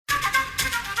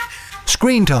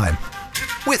Screen Time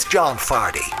with John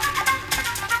Fardy.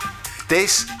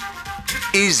 This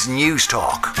is News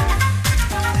Talk.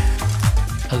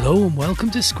 Hello and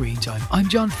welcome to Screen Time. I'm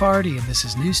John Fardy and this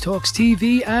is News Talk's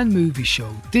TV and movie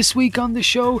show. This week on the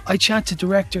show, I chat to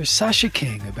director Sasha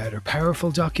King about her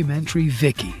powerful documentary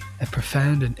Vicky, a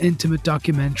profound and intimate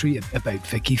documentary about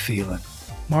Vicky Phelan.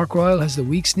 Mark Ryle has the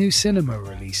week's new cinema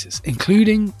releases,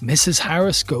 including Mrs.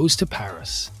 Harris Goes to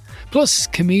Paris. Plus,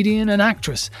 comedian and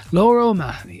actress Laura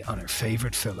O'Mahony on her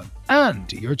favourite film.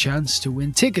 And your chance to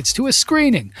win tickets to a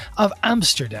screening of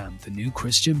Amsterdam, the new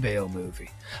Christian Bale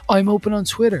movie. I'm open on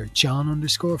Twitter,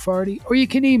 John_Fardy, or you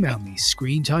can email me,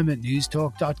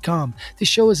 screentime@newstalk.com. The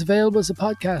show is available as a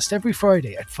podcast every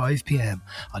Friday at 5 p.m.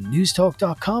 on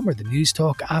newstalk.com or the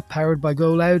Newstalk app powered by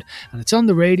Go Loud, and it's on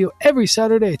the radio every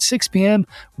Saturday at 6 p.m.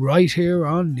 right here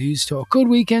on News Talk. Good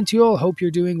weekend to you all. Hope you're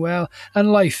doing well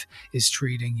and life is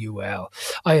treating you well.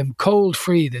 I am cold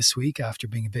free this week after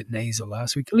being a bit nasal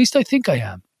last week. At least I think I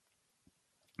am.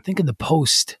 I think in the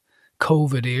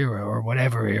post-COVID era or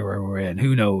whatever era we're in,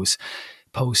 who knows,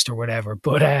 post or whatever.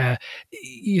 But,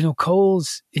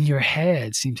 colds in your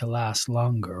head seem to last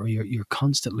longer. Or you're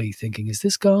constantly thinking, is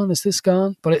this gone? Is this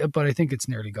gone? But I think it's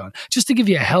nearly gone. Just to give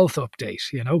you a health update,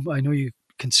 I know you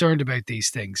concerned about these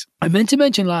things. I meant to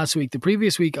mention last week, the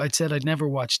previous week, I'd said I'd never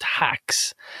watched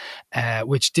Hacks,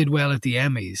 which did well at the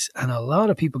Emmys. And a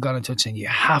lot of people got in touch saying, you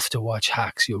have to watch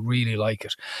Hacks. You'll really like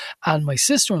it. And my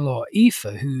sister-in-law, Aoife,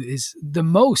 who is the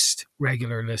most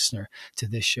regular listener to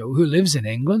this show, who lives in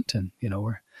England, and,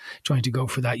 we're trying to go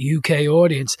for that UK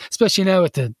audience, especially now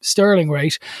at the sterling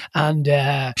rate. And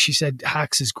she said,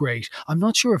 Hacks is great. I'm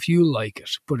not sure if you like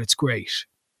it, but it's great.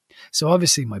 So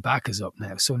obviously my back is up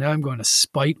now. So now I'm going to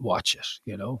spite watch it,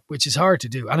 which is hard to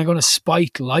do. And I'm going to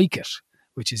spite like it,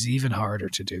 which is even harder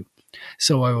to do.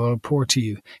 So I will report to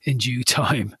you in due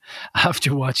time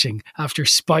after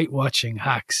spite watching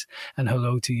Hacks. And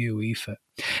hello to you, Aoife.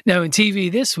 Now in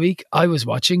TV this week, I was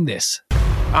watching this.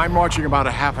 I'm watching about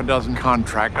a half a dozen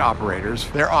contract operators.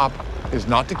 Their op is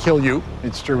not to kill you,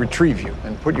 it's to retrieve you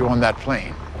and put you on that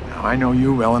plane. I know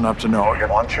you well enough to know you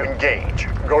want to engage,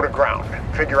 go to ground,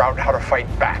 figure out how to fight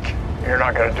back. You're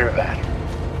not going to do that.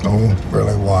 No,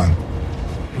 really, why?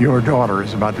 Your daughter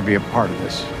is about to be a part of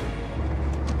this.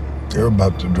 You're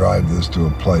about to drive this to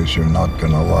a place you're not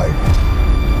going to like.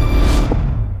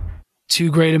 Two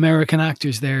great American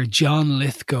actors there, John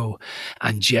Lithgow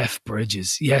and Jeff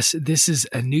Bridges. Yes, this is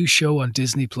a new show on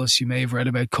Disney Plus you may have read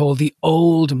about called The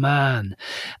Old Man.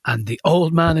 And the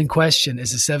old man in question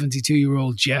is a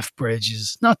 72-year-old Jeff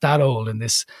Bridges. Not that old in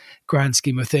this grand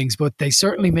scheme of things, but they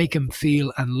certainly make him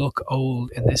feel and look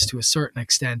old in this to a certain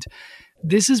extent.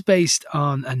 This is based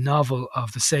on a novel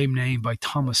of the same name by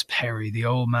Thomas Perry, The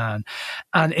Old Man.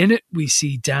 And in it, we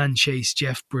see Dan Chase,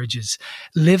 Jeff Bridges,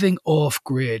 living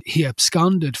off-grid. He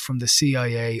absconded from the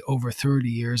CIA over 30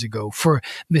 years ago for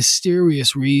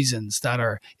mysterious reasons that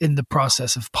are in the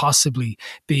process of possibly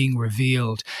being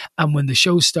revealed. And when the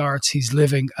show starts, he's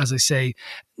living, as I say,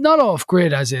 not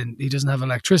off-grid as in he doesn't have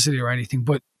electricity or anything,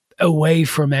 but away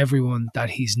from everyone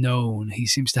that he's known. He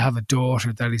seems to have a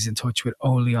daughter that he's in touch with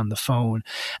only on the phone,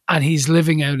 and he's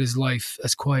living out his life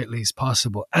as quietly as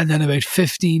possible. And then about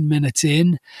 15 minutes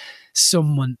in,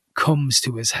 someone comes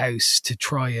to his house to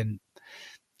try and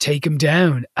take him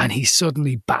down, and he's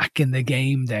suddenly back in the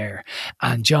game there.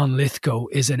 And John Lithgow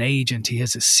is an agent he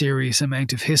has a serious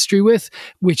amount of history with,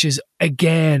 which is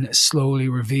again slowly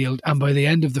revealed. And by the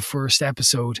end of the first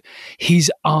episode,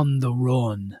 he's on the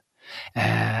run.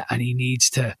 And he needs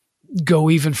to go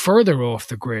even further off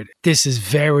the grid. This is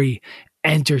very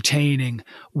entertaining,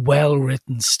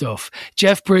 well-written stuff.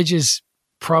 Jeff Bridges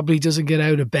probably doesn't get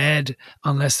out of bed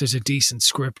unless there's a decent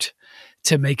script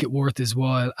to make it worth his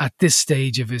while at this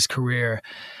stage of his career.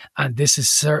 And this is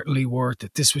certainly worth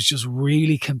it. This was just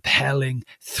really compelling,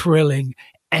 thrilling,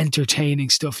 entertaining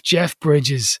stuff. Jeff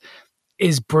Bridges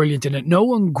is brilliant in it. No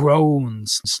one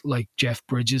groans like Jeff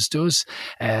Bridges does.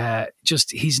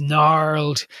 He's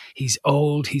gnarled, he's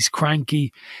old, he's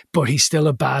cranky, but he's still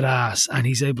a badass, and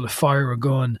he's able to fire a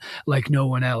gun like no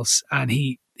one else. And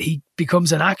he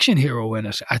becomes an action hero in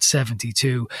it at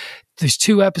 72. There's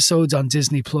 2 episodes on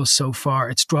Disney Plus so far.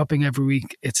 It's dropping every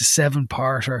week. It's a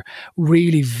 7-parter,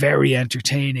 really very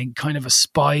entertaining, kind of a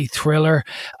spy thriller.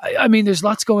 I mean, there's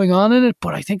lots going on in it,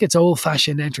 but I think it's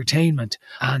old-fashioned entertainment.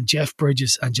 And Jeff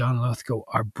Bridges and John Lithgow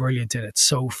are brilliant in it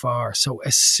so far. So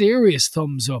a serious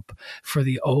thumbs up for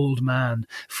The Old Man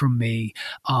from me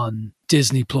on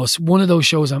Disney Plus. One of those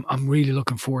shows I'm really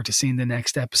looking forward to seeing the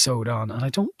next episode on. And I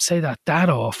don't say that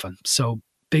often. So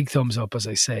Big thumbs up, as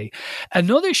I say.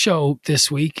 Another show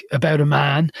this week about a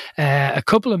man, a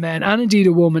couple of men, and indeed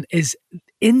a woman, is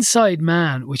Inside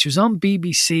Man, which was on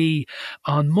BBC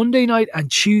on Monday night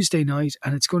and Tuesday night,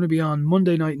 and it's going to be on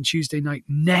Monday night and Tuesday night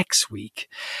next week.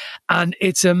 And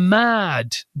it's a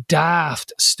mad,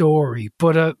 daft story,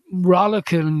 but a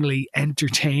rollickingly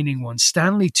entertaining one.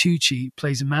 Stanley Tucci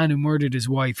plays a man who murdered his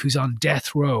wife, who's on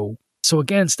death row. So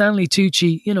again, Stanley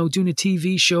Tucci, doing a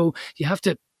TV show, you have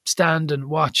to stand and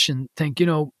watch and think,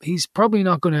 he's probably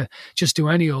not going to just do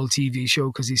any old TV show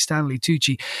because he's Stanley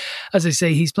Tucci. As I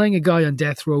say, he's playing a guy on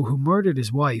death row who murdered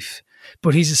his wife,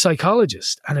 but he's a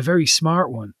psychologist and a very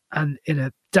smart one. And in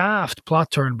a daft plot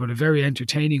turn, but a very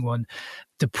entertaining one,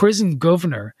 the prison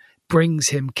governor brings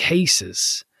him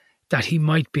cases that he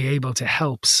might be able to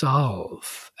help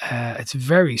solve. It's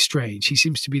very strange. He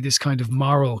seems to be this kind of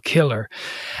moral killer.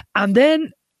 And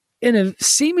then in a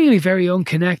seemingly very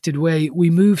unconnected way, we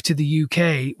move to the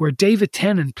UK where David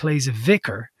Tennant plays a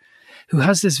vicar who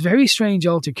has this very strange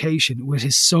altercation with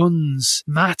his son's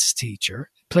maths teacher,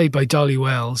 played by Dolly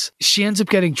Wells. She ends up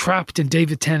getting trapped in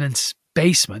David Tennant's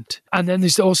basement. And then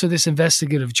there's also this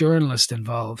investigative journalist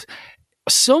involved.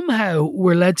 Somehow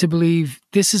we're led to believe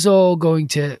this is all going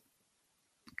to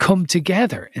come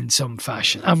together in some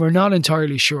fashion, and we're not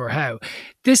entirely sure how.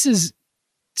 This is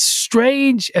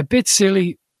strange, a bit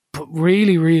silly, but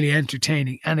really, really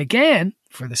entertaining. And again,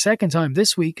 for the second time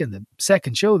this week and the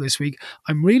second show this week,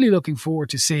 I'm really looking forward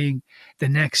to seeing the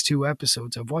next two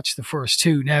episodes. I've watched the first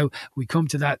two. Now we come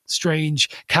to that strange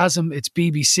chasm. It's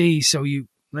BBC, so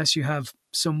unless you have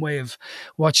some way of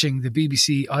watching the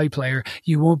BBC iPlayer,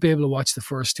 you won't be able to watch the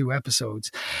first two episodes.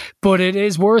 But it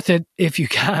is worth it if you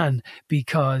can,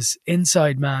 because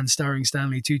Inside Man, starring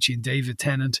Stanley Tucci and David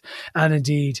Tennant, and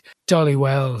indeed Dolly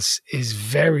Wells, is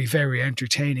very, very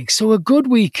entertaining. So a good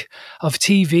week of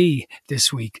TV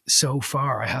this week so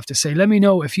far, I have to say. Let me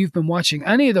know if you've been watching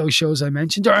any of those shows I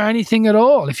mentioned, or anything at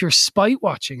all, if you're spite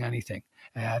watching anything.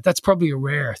 That's probably a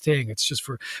rare thing. It's just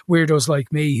for weirdos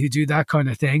like me who do that kind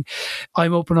of thing.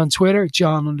 I'm open on Twitter,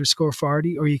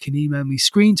 John_Fardy, or you can email me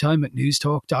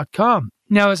screentime@newstalk.com.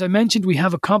 Now, as I mentioned, we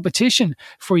have a competition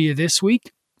for you this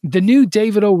week. The new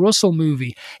David O. Russell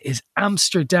movie is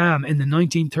Amsterdam. In the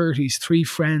 1930s, three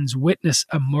friends witness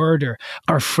a murder,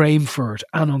 are framed for it,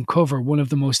 and uncover one of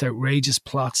the most outrageous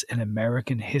plots in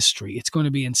American history. It's going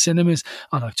to be in cinemas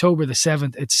on October the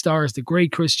 7th. It stars the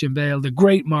great Christian Bale, the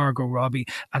great Margot Robbie,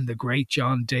 and the great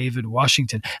John David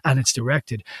Washington, and it's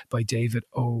directed by David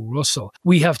O. Russell.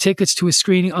 We have tickets to a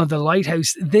screening on The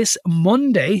Lighthouse this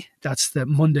Monday. That's the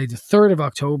Monday, the 3rd of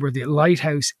October, the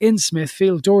Lighthouse in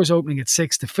Smithfield. Doors opening at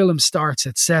 6. The film starts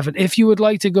at 7. If you would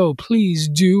like to go, please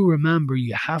do remember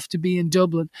you have to be in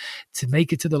Dublin to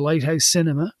make it to the Lighthouse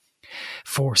Cinema.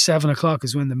 For 7 o'clock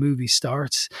is when the movie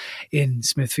starts in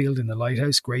Smithfield in the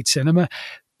Lighthouse. Great cinema.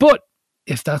 But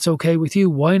if that's okay with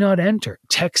you, why not enter?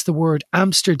 Text the word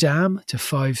Amsterdam to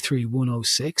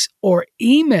 53106 or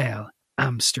email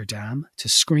Amsterdam to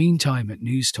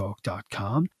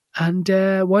screentime@newstalk.com. And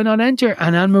why not enter?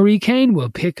 And Anne-Marie Kane will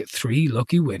pick 3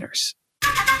 lucky winners.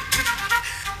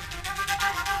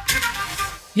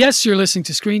 Yes, you're listening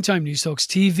to Screen Time, News Talk's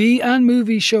TV and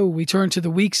movie show. We turn to the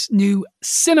week's new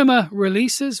cinema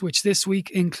releases, which this week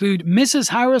include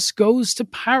Mrs. Harris Goes to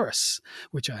Paris,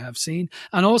 which I have seen,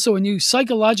 and also a new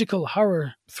psychological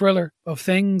horror thriller of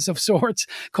things of sorts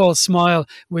called Smile,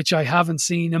 which I haven't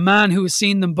seen. A man who has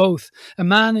seen them both. A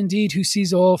man indeed who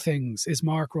sees all things is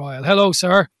Mark Ryle. Hello,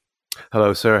 sir.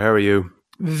 Hello, sir. How are you?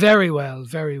 Very well,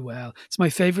 very well. It's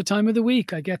my favourite time of the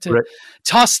week. I get to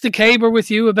toss the caber with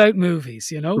you about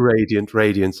movies,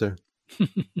 Radiant, sir.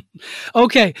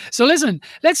 Okay, so listen,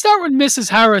 let's start with Mrs.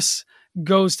 Harris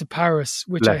Goes to Paris,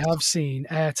 which I have seen.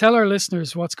 Tell our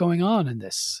listeners what's going on in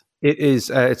this. It is.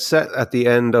 It's set at the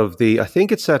end of I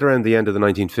think it's set around the end of the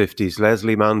 1950s.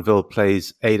 Leslie Manville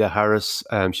plays Ada Harris.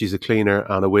 She's a cleaner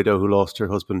and a widow who lost her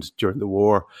husband during the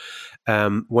war.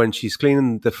 When she's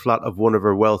cleaning the flat of one of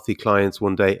her wealthy clients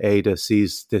one day, Ada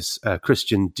sees this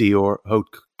Christian Dior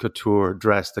haute couture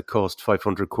dress that cost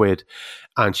 500 quid,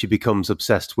 and she becomes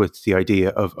obsessed with the idea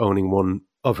of owning one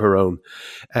of her own.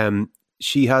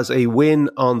 She has a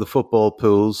win on the football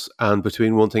pools, and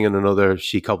between one thing and another,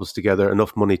 she cobbles together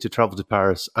enough money to travel to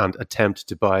Paris and attempt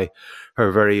to buy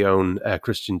her very own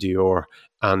Christian Dior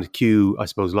and cue, I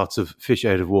suppose, lots of fish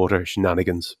out of water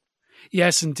shenanigans.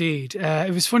 Yes, indeed.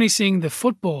 It was funny seeing the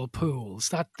football pools.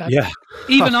 That Yeah.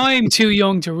 even I'm too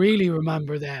young to really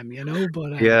remember them, you know.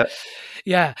 But Yeah.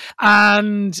 yeah,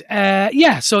 and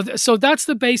so that's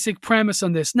the basic premise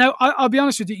on this. Now, I'll be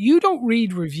honest with you. You don't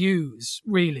read reviews,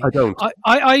 really. I don't.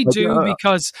 I do Yeah.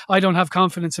 because I don't have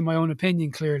confidence in my own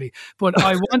opinion, clearly. But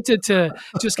I wanted to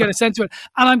just get a sense of it,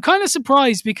 and I'm kind of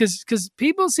surprised because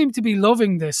people seem to be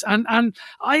loving this, and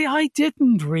I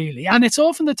didn't really, and it's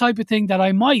often the type of thing that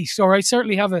I might, or I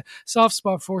certainly have a soft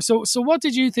spot for. So what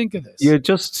did you think of this? You're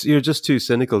just too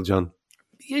cynical, John.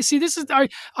 You see, this is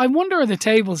I wonder are the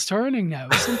tables turning now?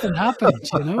 Has something happened,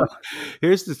 you know?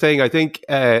 Here's the thing. I think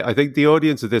the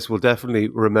audience of this will definitely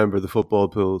remember the football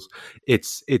pools.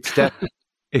 It's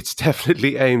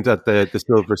definitely aimed at the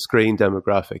silver screen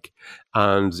demographic,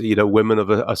 and women of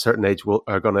a certain age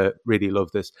are going to really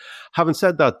love this. Having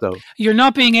said that, though, You're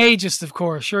not being ageist, of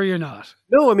course. Sure, you're not.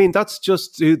 no, I mean that's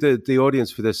just who the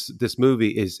audience for this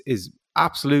movie is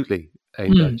absolutely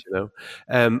aimed at,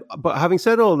 But having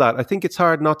said all that, I think it's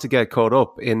hard not to get caught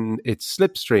up in its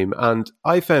slipstream, and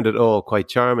I found it all quite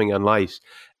charming and light.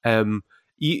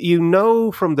 You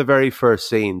know from the very first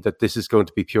scene that this is going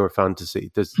to be pure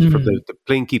fantasy. There's from the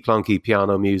plinky plonky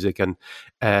piano music and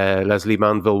Leslie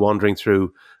Manville wandering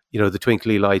through, the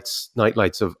twinkly night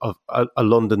lights of a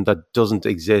London that doesn't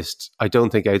exist. I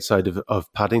don't think outside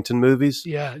of Paddington movies.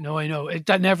 Yeah, no, I know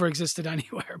that never existed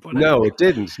anywhere. But No, anyway. it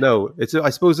didn't. No,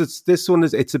 I suppose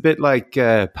it's a bit like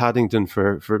Paddington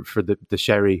for the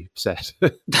Sherry set.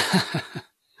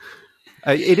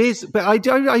 It is, but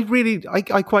I really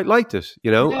quite liked it.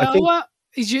 Yeah, I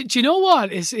think. do you know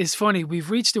what is funny? We've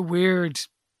reached a weird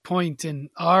point in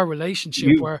our relationship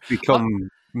You've where become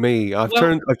me. I've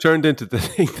turned into the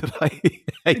thing that I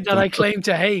hate. that I claim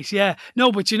to hate. Yeah,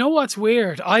 no, but you know what's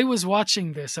weird? I was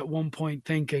watching this at one point,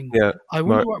 thinking, Yeah, I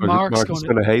wonder what Mark's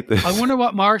going to hate this. I wonder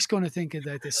what Mark's going to think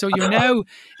about this. So you're now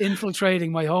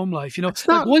infiltrating my home life. It's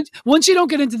Like not- once you don't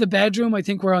get into the bedroom, I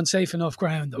think we're on safe enough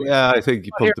ground. Though. Yeah, I think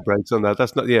you pumped the brakes on that.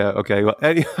 That's not. Yeah, okay. Well,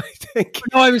 anyway, I think.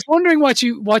 No, I was wondering what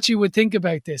you would think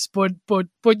about this, but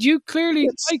you clearly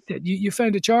liked it. You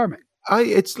found it charming.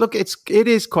 It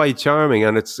is quite charming,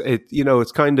 and it's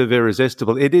kind of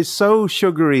irresistible. It is so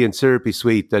sugary and syrupy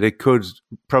sweet that it could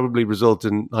probably result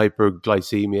in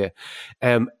hyperglycemia.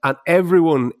 And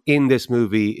everyone in this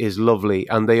movie is lovely,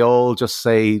 and they all just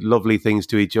say lovely things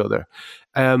to each other.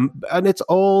 And it's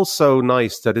all so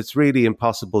nice that it's really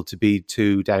impossible to be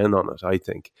too down on it, I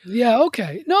think. Yeah,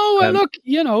 okay. No, look,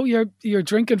 you're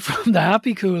drinking from the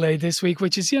happy Kool-Aid this week,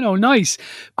 which is, nice.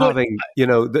 But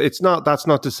That's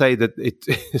not to say that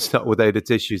it's not without its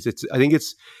issues. I think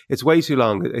it's way too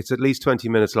long. It's at least 20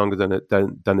 minutes longer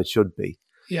than it should be.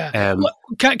 Yeah. Well,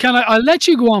 can I? I'll let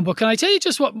you go on, but can I tell you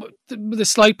just what the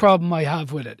slight problem I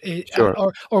have with it,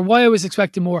 Sure. or why I was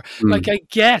expecting more? Like, I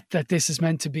get that this is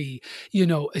meant to be,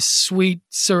 a sweet,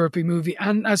 syrupy movie,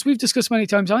 and as we've discussed many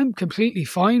times, I'm completely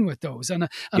fine with those, and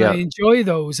I enjoy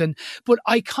those, but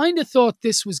I kind of thought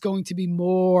this was going to be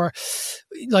more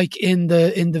like in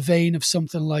the vein of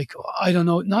something like, I don't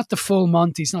know, not the Full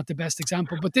Monty's, not the best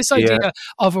example, but this idea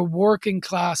of a working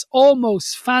class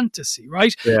almost fantasy,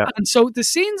 right? Yeah. And so the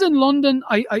scenes in London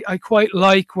I quite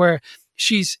like, where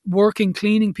she's working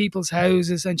cleaning people's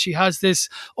houses and she has this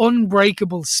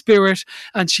unbreakable spirit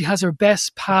and she has her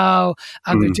best pal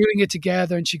and they're doing it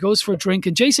together and she goes for a drink,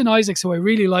 and Jason Isaacs, who I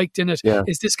really liked in it,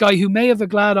 is this guy who may have a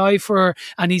glad eye for her,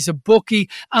 and he's a bookie,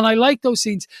 and I like those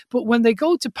scenes. But when they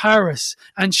go to Paris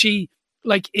and she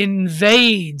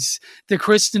invades the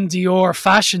Christian Dior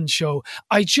fashion show,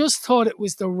 I just thought it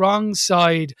was the wrong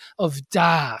side of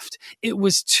daft. It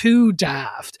was too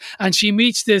daft. And she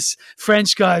meets this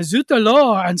French guy, Zut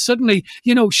alors, and suddenly,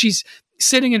 she's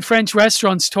sitting in French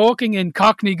restaurants talking in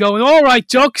Cockney going, all right,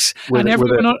 ducks, and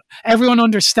everyone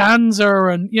understands her,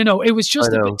 and it was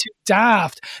just a bit too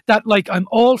daft. That I'm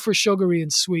all for sugary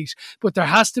and sweet, but there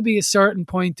has to be a certain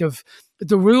point of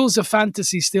the rules of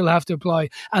fantasy still have to apply,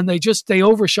 and they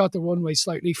overshot the runway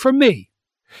slightly for me.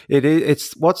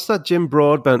 It's what's that Jim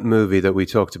Broadbent movie that we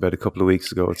talked about a couple of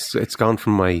weeks ago? It's gone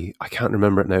from I can't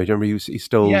remember it now. Do you remember he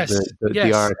stole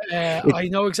the art? I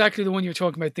know exactly the one you're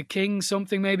talking about. The King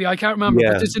something maybe, I can't remember.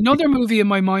 But there's another movie in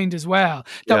my mind as well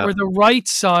that were the right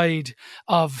side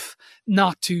of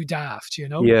not too daft, you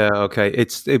know? Yeah, okay.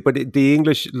 The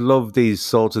English love these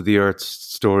salt of the earth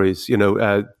stories.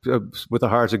 With a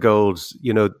heart of gold.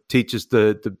 Teaches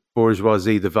the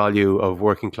bourgeoisie the value of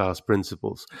working class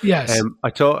principles. Yes.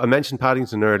 I mentioned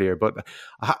Paddington earlier, but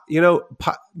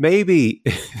maybe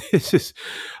it's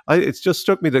just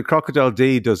struck me that Crocodile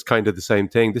D does kind of the same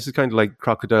thing. This is kind of like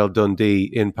Crocodile Dundee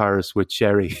in Paris with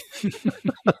Sherry.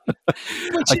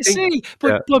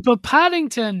 But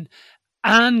Paddington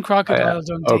and Crocodile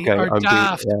Dundee are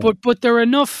daft, but they're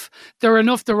enough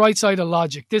the right side of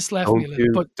logic. This left me a little.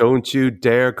 But don't you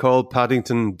dare call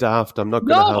Paddington daft. I'm not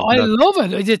going to help. No, I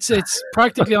love it. It's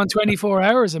practically on 24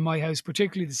 hours in my house,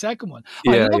 particularly the second one.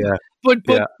 Yeah. But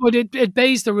it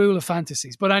obeys the rule of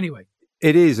fantasies. But anyway.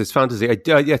 It's fantasy.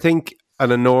 I think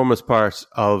an enormous part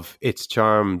of its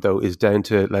charm, though, is down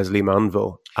to Leslie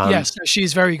Manville. Yes,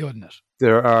 she's very good in it.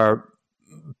 There are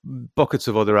buckets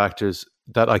of other actors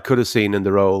that I could have seen in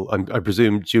the role. I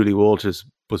presume Julie Walters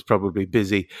was probably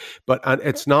busy, but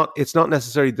it's not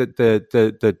necessarily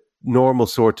the normal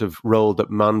sort of role that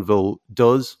Manville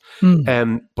does.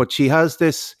 But she has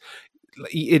this.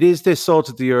 It is this salt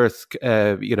of the earth,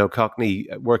 Cockney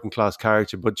working class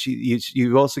character. But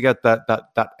you also get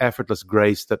that effortless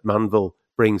grace that Manville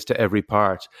brings to every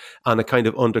part, and it kind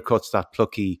of undercuts that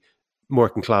plucky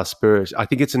working class spirit. I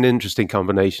think it's an interesting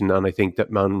combination, and I think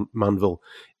that Manville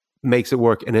makes it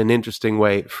work in an interesting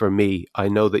way for me. I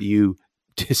know that you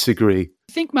disagree.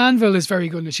 I think Manville is very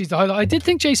good. She's the highlight. I did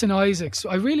think Jason Isaacs,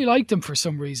 I really liked him for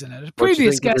some reason. A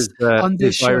previous guest on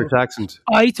this show, Irish accent?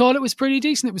 I thought it was pretty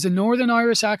decent. It was a Northern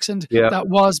Irish accent that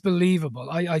was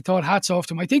believable. I thought hats off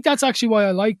to him. I think that's actually why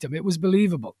I liked him. It was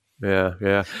believable.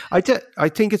 Yeah. I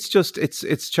think it's just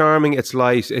it's charming. It's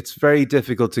light. It's very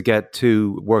difficult to get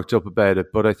too worked up about it,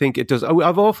 but I think it does.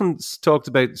 I've often talked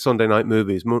about Sunday night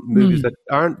movies that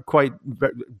aren't quite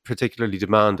particularly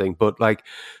demanding, but like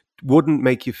wouldn't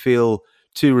make you feel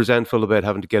too resentful about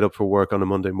having to get up for work on a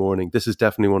Monday morning. This is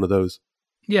definitely one of those.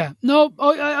 Yeah. No,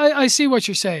 I see what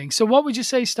you're saying. So what would you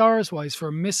say stars-wise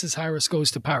for Mrs. Harris Goes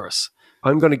to Paris?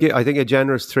 I'm going to give, I think, a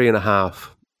generous 3.5.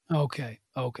 Okay.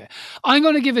 I'm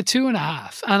going to give it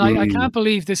 2.5, and I can't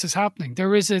believe this is happening.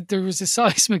 There is a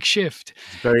seismic shift.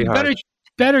 It's very hard.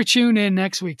 Better tune in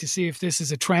next week to see if this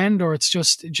is a trend or it's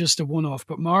just a one-off.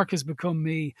 But Mark has become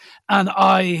me, and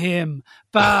I him.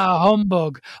 Bah,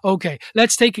 humbug. Okay,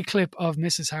 let's take a clip of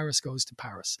Mrs. Harris Goes to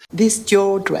Paris. This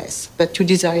Dior dress that you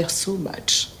desire so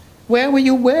much, where will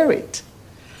you wear it?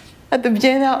 At the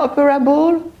Vienna Opera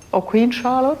Ball or Queen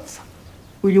Charlotte's?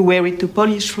 Will you wear it to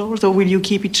polished floors, or will you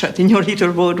keep it shut in your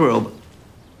little wardrobe?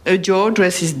 A Dior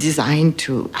dress is designed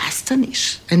to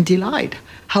astonish and delight.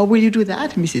 How will you do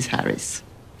that, Mrs. Harris?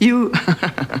 You,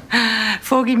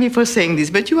 forgive me for saying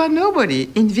this, but you are nobody,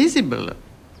 invisible.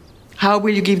 How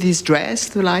will you give this dress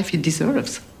the life it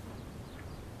deserves?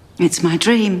 It's my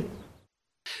dream.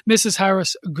 Mrs.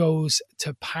 Harris Goes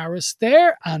to Paris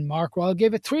there, and Mark Wall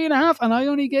gave it 3.5, and I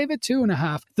only gave it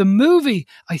 2.5. The movie,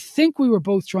 I think we were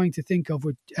both trying to think of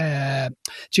with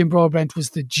Jim Broadbent, was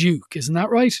The Duke, isn't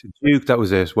that right? The Duke, that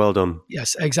was it. Well done.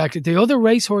 Yes, exactly. The other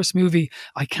racehorse movie,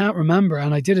 I can't remember,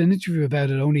 and I did an interview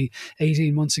about it only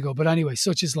 18 months ago, but anyway,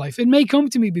 such is life. It may come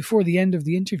to me before the end of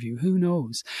the interview, who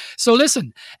knows? So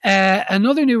listen,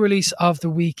 another new release of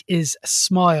the week is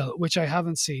Smile, which I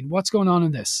haven't seen. What's going on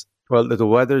in this? Well, the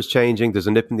weather's changing, there's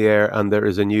a nip in the air, and there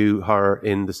is a new horror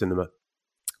in the cinema.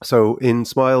 So in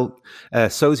Smile,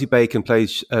 Sosie Bacon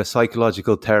plays a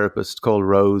psychological therapist called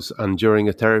Rose, and during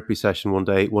a therapy session one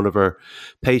day, one of her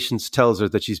patients tells her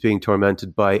that she's being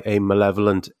tormented by a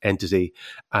malevolent entity.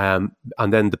 And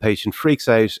then the patient freaks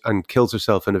out and kills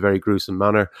herself in a very gruesome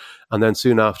manner. And then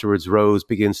soon afterwards, Rose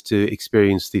begins to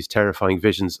experience these terrifying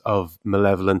visions of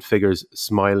malevolent figures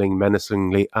smiling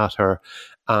menacingly at her.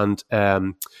 And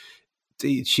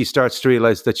she starts to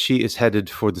realize that she is headed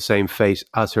for the same fate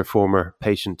as her former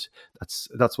patient.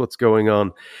 That's what's going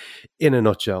on in a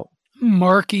nutshell.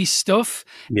 Murky stuff,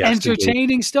 yes, entertaining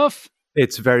indeed. Stuff.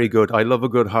 It's very good. I love a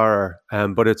good horror,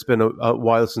 but it's been a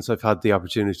while since I've had the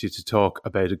opportunity to talk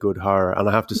about a good horror, and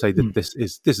I have to say that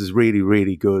this is really,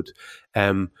 really good.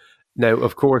 Now,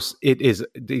 of course, it is,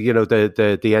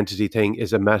 the entity thing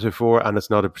is a metaphor, and it's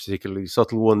not a particularly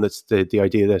subtle one. That's the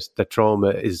idea that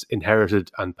trauma is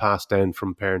inherited and passed down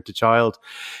from parent to child.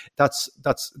 That's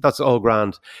all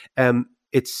grand.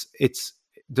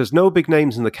 There's no big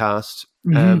names in the cast.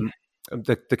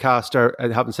 the cast are,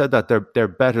 having said that, they're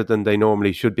better than they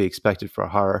normally should be expected for a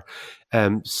horror.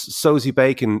 Sosie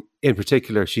Bacon in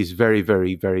particular, she's very,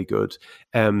 very, very good.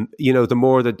 The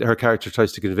more that her character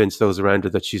tries to convince those around her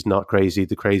that she's not crazy,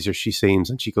 the crazier she seems,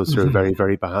 and she goes through a very,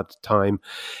 very bad time.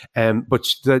 But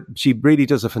she really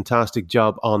does a fantastic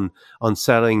job on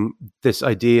selling this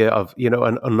idea of,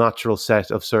 an unnatural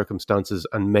set of circumstances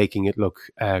and making it look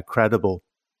credible.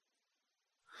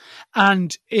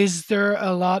 And is there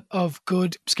a lot of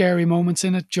good scary moments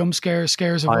in it? Jump scares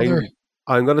of other...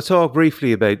 I'm going to talk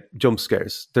briefly about jump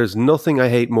scares. There's nothing I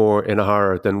hate more in a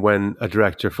horror than when a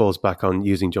director falls back on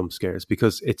using jump scares,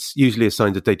 because it's usually a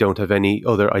sign that they don't have any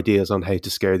other ideas on how to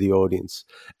scare the audience.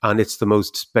 And it's the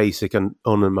most basic and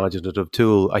unimaginative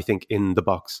tool, I think, in the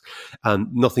box. And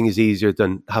nothing is easier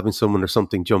than having someone or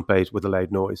something jump out with a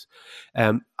loud noise.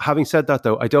 Having said that,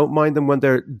 though, I don't mind them when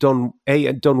they're done,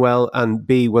 A, done well, and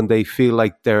B, when they feel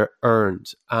like they're earned.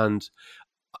 And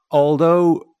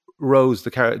although Rose,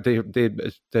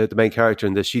 the main character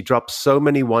in this, she drops so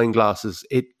many wine glasses.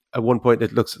 At one point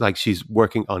it looks like she's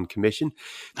working on commission.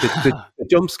 The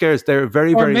jump scares, they're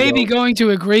very, very. Or maybe going to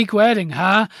a Greek wedding,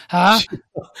 huh?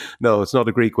 No, it's not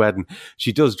a Greek wedding.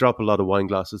 She does drop a lot of wine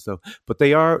glasses though, but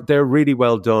they're really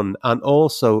well done, and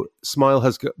also Smile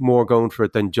has got more going for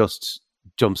it than just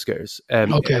jump scares.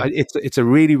 Okay, it's a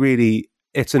really, really,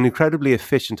 it's an incredibly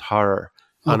efficient horror,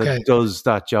 and it does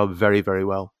that job very, very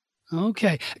well.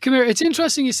 Okay. Come here. It's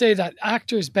interesting you say that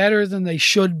actors better than they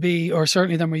should be, or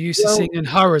certainly than we're used to seeing in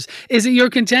horrors. Is it your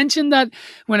contention that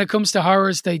when it comes to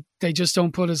horrors, they just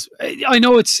don't put as... I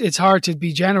know it's hard to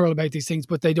be general about these things,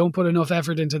 but they don't put enough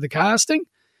effort into the casting?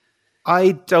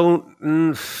 I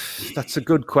don't... that's a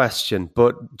good question.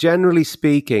 But generally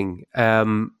speaking,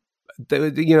 it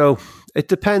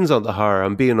depends on the horror.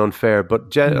 I'm being unfair.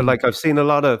 But like I've seen a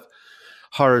lot of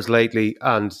horrors lately,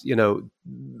 and,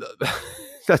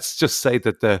 let's just say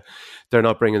that they're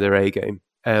not bringing their A game.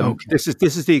 This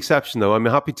is the exception, though. I'm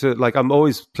happy to, I'm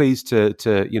always pleased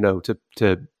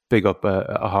to big up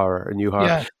a horror, a new horror.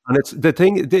 Yeah. And it's the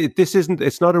thing.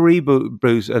 It's not a reboot,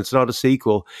 Bruce, and it's not a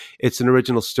sequel. It's an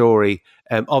original story.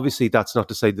 Obviously, that's not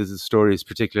to say that the story is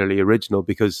particularly original,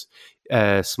 because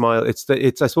Smile. I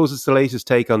suppose it's the latest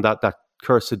take on that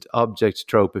cursed object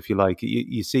trope, if you like.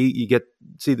 You see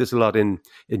this a lot in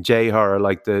J horror,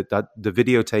 like the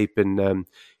videotape in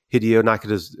Hideo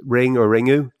Nakada's Ring or Ringu.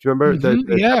 Do you remember?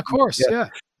 Mm-hmm. Of course. Yeah.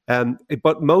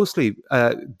 But mostly,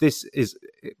 this is,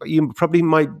 you probably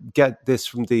might get this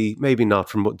from maybe not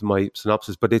from my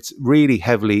synopsis, but it's really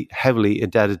heavily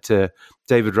indebted to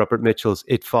David Rupert Mitchell's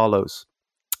It Follows.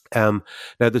 Now,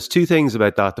 there's two things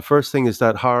about that. The first thing is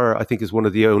that horror, I think, is one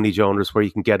of the only genres where you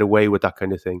can get away with that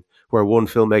kind of thing, where one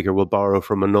filmmaker will borrow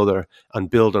from another and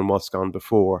build on what's gone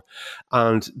before.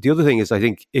 And the other thing is, I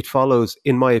think It Follows,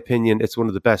 in my opinion, it's one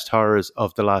of the best horrors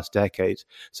of the last decade.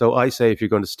 So I say, if you're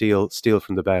going to steal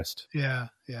from the best. Yeah.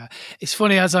 It's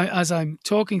funny, as I'm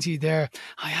talking to you there,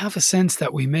 I have a sense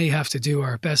that we may have to do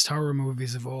our best horror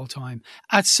movies of all time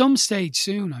at some stage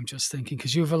soon. I'm just thinking,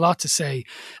 because you have a lot to say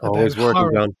about Always working,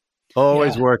 horror. John.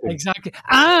 Always working. Exactly.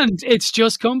 And it's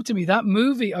just come to me, that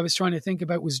movie I was trying to think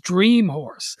about was Dream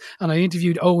Horse, and I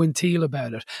interviewed Owen Teale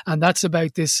about it, and that's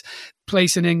about this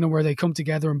place in England where they come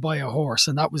together and buy a horse,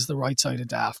 and that was the right side of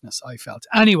daftness, I felt.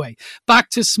 Anyway, back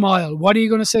to Smile. What are you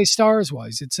going to say stars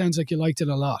wise? It sounds like you liked it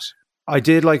a lot. I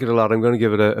did like it a lot. I'm going to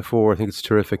give it a 4. I think it's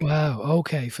terrific. Wow.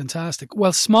 Okay. Fantastic.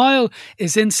 Well, Smile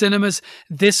is in cinemas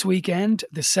this weekend,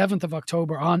 the 7th of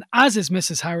October on, as is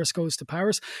Mrs. Harris Goes to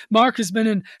Paris. Mark has been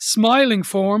in smiling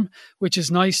form, which is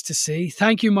nice to see.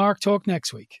 Thank you, Mark. Talk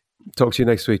next week. Talk to you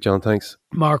next week, John. Thanks.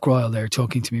 Mark Royal there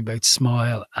talking to me about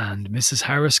Smile and Mrs.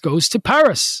 Harris Goes to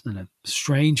Paris. And a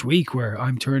strange week where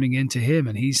I'm turning into him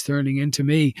and he's turning into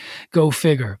me. Go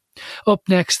figure. Up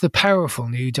next, the powerful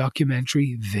new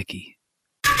documentary, Vicky.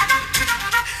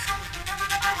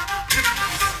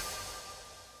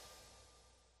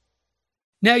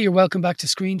 Now you're welcome back to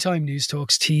Screen Time, News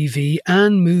Talk's TV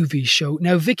and movie show.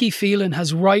 Now, Vicky Phelan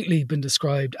has rightly been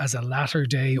described as a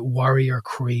latter-day warrior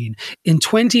queen. In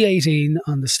 2018,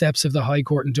 on the steps of the High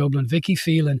Court in Dublin, Vicky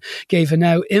Phelan gave a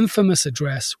now infamous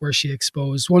address where she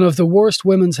exposed one of the worst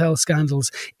women's health scandals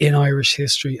in Irish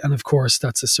history. And of course,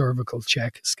 that's a cervical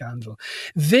check scandal.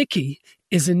 Vicky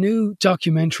is a new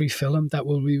documentary film that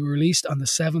will be released on the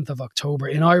 7th of October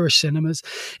in Irish cinemas.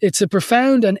 It's a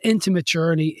profound and intimate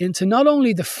journey into not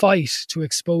only the fight to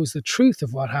expose the truth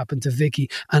of what happened to Vicky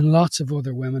and lots of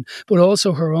other women, but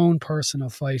also her own personal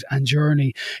fight and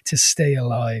journey to stay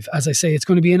alive. As I say, it's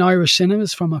going to be in Irish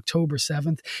cinemas from October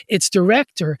 7th. Its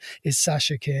director is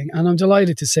Sacha King, and I'm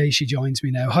delighted to say she joins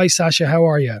me now. Hi, Sacha, how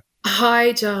are you?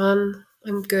 Hi, John.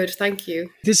 I'm good, thank you.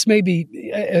 This may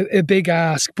be a big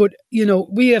ask, but,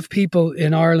 we have people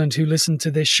in Ireland who listen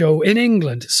to this show in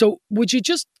England. So would you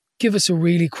just give us a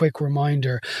really quick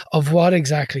reminder of what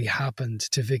exactly happened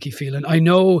to Vicky Phelan? I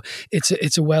know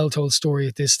it's a well-told story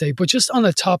at this stage, but just on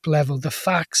a top level, the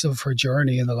facts of her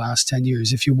journey in the last 10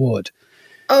 years, if you would.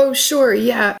 Oh, sure,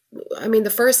 yeah. I mean, the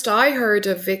first I heard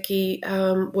of Vicky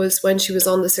was when she was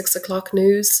on the 6 o'clock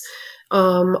news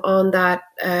on that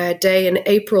day in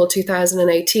April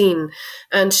 2018,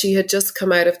 and she had just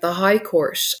come out of the High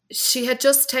Court. She had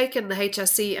just taken the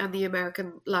HSE and the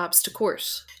American labs to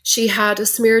court. She had a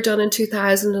smear done in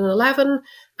 2011,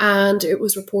 and it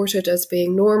was reported as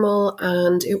being normal,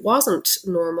 and it wasn't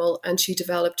normal, and she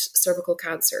developed cervical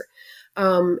cancer.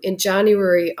 In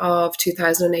January of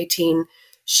 2018,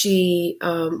 she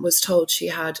was told she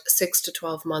had 6 to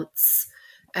 12 months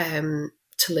to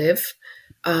live.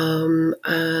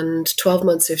 And 12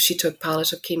 months if she took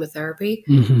palliative chemotherapy,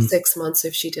 6 months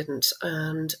if she didn't.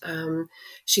 And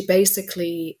she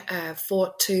basically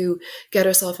fought to get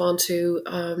herself onto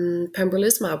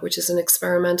pembrolizumab, which is an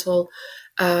experimental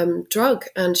drug,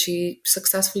 and she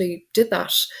successfully did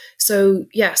that. So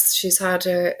yes, she's had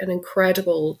an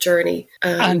incredible journey.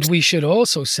 And we should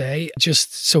also say,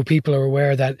 just so people are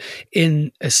aware, that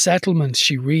in a settlement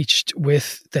she reached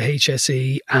with the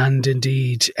HSE and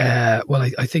indeed,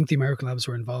 I think the American labs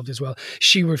were involved as well,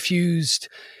 she refused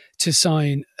to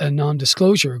sign a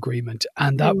non-disclosure agreement,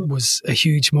 and that was a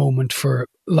huge moment for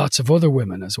lots of other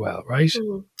women as well, right?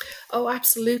 Oh,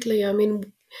 absolutely. I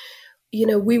mean,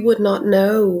 we would not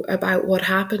know about what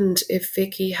happened if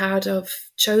Vicky had have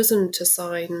chosen to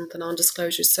sign the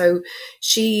non-disclosure. So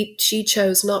she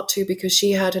chose not to, because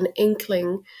she had an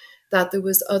inkling that there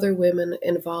was other women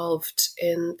involved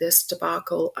in this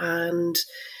debacle, and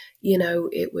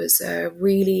it was a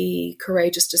really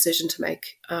courageous decision to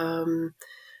make.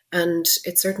 And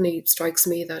it certainly strikes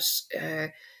me that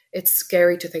it's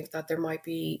scary to think that there might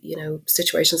be,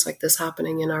 situations like this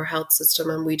happening in our health system,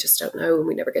 and we just don't know, and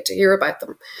we never get to hear about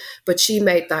them. But she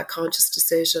made that conscious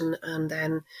decision, and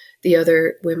then the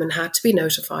other women had to be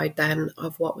notified then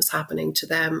of what was happening to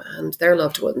them and their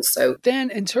loved ones. So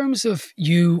then, in terms of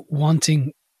you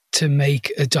wanting to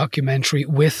make a documentary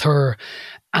with her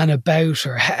and about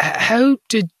her, how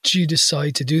did you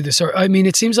decide to do this? Or, I mean,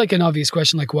 it seems like an obvious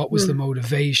question, like what was the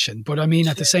motivation? But I mean,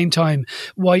 at the same time,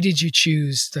 why did you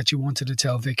choose that you wanted to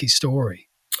tell Vicky's story?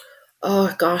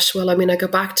 Oh gosh, well, I mean, I go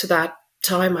back to that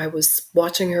time I was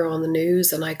watching her on the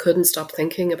news, and I couldn't stop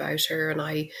thinking about her, and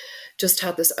I just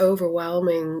had this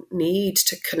overwhelming need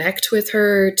to connect with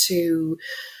her, to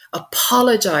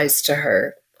apologize to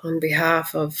her on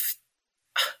behalf of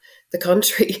the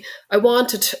country. I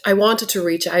wanted to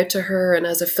reach out to her, and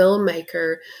as a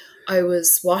filmmaker, I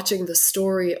was watching the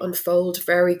story unfold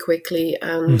very quickly,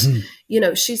 and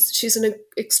she's an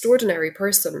extraordinary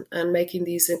person, and making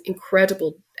these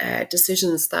incredible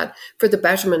decisions that for the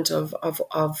betterment of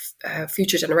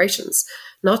future generations,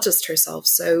 not just herself.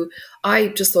 So I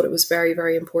just thought it was very,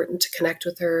 very important to connect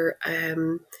with her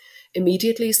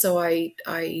immediately. So I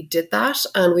did that,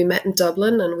 and we met in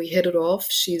Dublin, and we hit it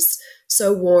off. She's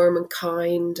so warm and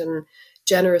kind and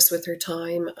generous with her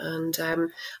time. And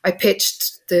I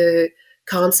pitched the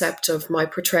concept of my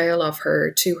portrayal of her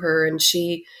to her, and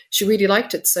she really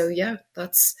liked it. So yeah,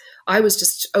 I was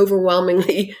just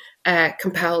overwhelmingly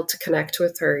compelled to connect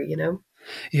with her,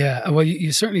 Yeah, well,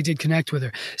 you certainly did connect with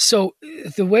her. So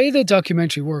the way the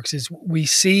documentary works is we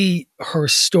see her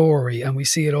story, and we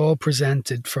see it all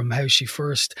presented from how she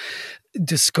first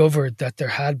discovered that there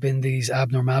had been these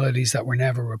abnormalities that were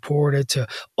never reported, to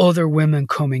other women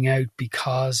coming out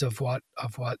because of what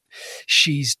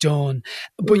she's done.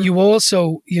 But you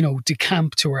also,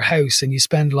 decamp to her house, and you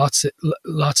spend lots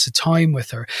of time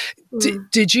with her.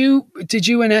 Did you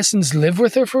in essence live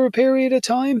with her for a period of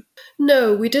time?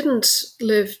 No, we didn't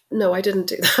live. No, I didn't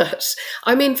do that.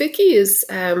 I mean, Vicky is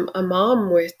a mom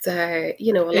with a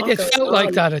lot. It felt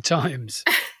like that at times.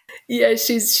 Yeah,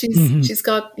 she's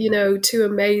got two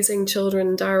amazing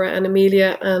children, Dara and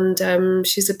Amelia, and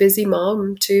she's a busy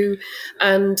mom too.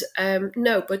 And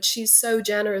but she's so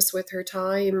generous with her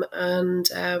time, and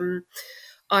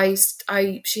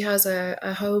she has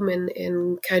a home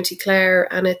in County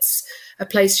Clare, and it's a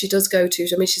place she does go to.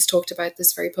 I mean, she's talked about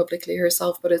this very publicly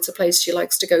herself, but it's a place she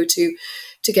likes to go to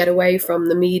get away from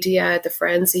the media, the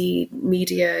frenzy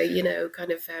media.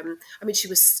 I mean, she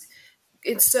was.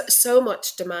 It's so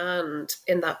much demand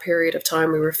in that period of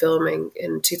time we were filming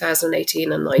in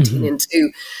 2018 and 19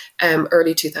 into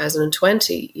early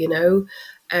 2020,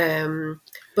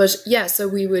 but yeah, so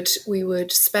we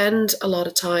would spend a lot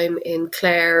of time in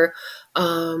Clare,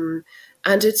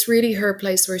 And it's really her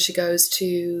place where she goes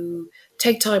to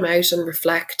take time out and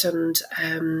reflect and,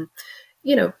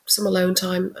 some alone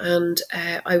time. And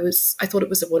I thought it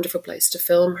was a wonderful place to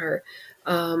film her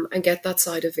and get that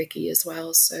side of Vicky as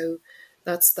well. So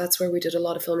that's where we did a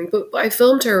lot of filming. But I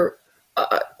filmed her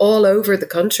all over the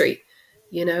country.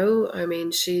 I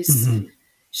mean, she's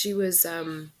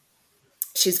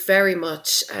very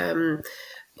much her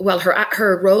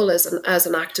role as an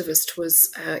activist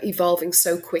was evolving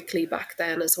so quickly back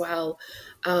then as well,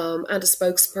 and a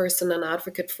spokesperson and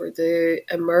advocate for the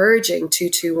emerging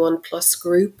 221 plus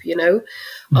group,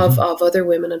 of other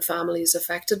women and families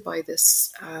affected by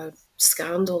this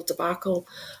scandal debacle,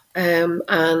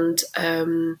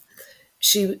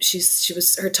 she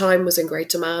was, her time was in great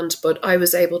demand, but I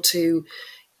was able to.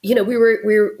 We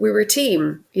were a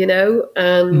team,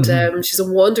 and she's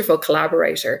a wonderful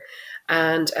collaborator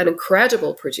and an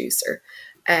incredible producer.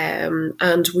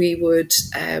 And we would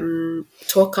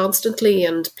talk constantly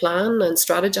and plan and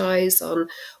strategize on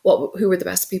who were the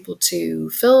best people to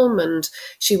film. And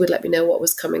she would let me know what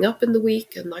was coming up in the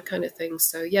week and that kind of thing.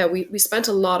 So, yeah, we spent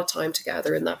a lot of time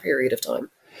together in that period of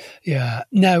time. Yeah.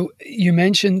 Now, you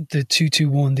mentioned the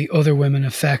 221, the other women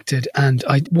affected, and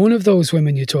one of those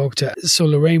women you talked to, so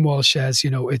Lorraine Walsh says,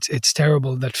 it's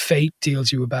terrible that fate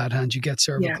deals you a bad hand. You get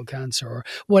cervical cancer or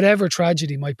whatever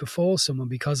tragedy might befall someone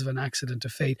because of an accident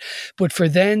of fate. But for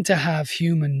then to have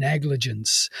human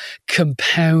negligence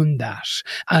compound that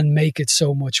and make it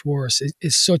so much worse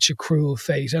is such a cruel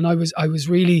fate. And I was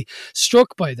really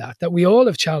struck by that we all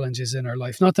have challenges in our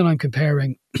life. Not that I'm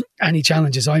comparing any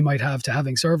challenges I might have to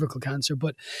having cervical cancer,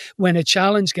 but when a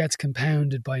challenge gets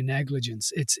compounded by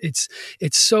negligence, it's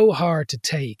so hard to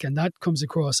take, and that comes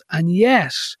across. And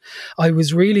yet I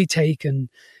was really taken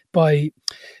by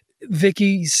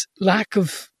Vicky's lack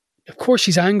of course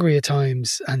she's angry at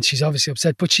times and she's obviously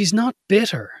upset, but she's not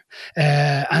bitter,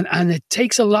 and it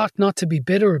takes a lot not to be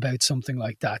bitter about something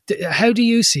like that. How do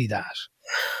you see that?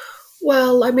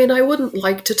 Well, I mean, I wouldn't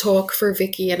like to talk for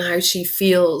Vicky and how she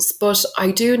feels, but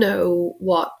I do know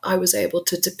what I was able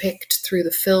to depict through the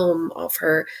film of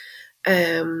her.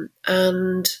 And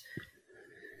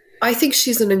I think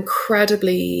she's an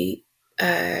incredibly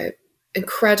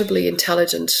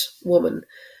intelligent woman.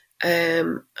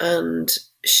 And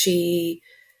she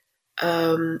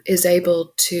is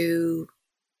able to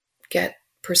get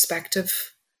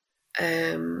perspective.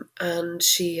 And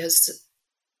she has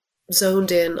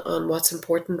zoned in on what's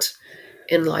important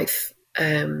in life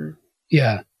from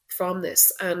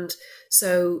this. And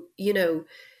so,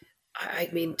 I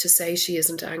mean, to say she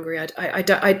isn't angry, I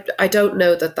don't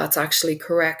know that that's actually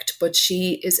correct, but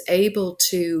she is able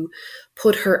to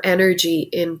put her energy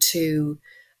into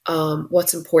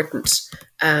what's important,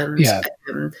 and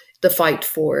the fight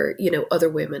for, other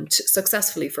women,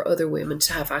 successfully for other women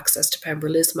to have access to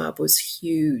pembrolizumab was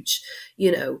huge.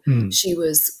 She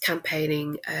was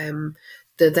campaigning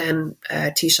the then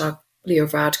Taoiseach Leo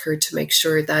Varadkar to make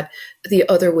sure that the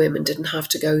other women didn't have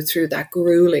to go through that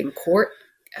grueling court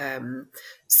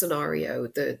scenario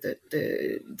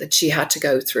that she had to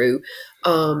go through.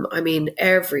 I mean,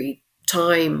 every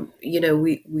time,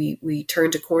 we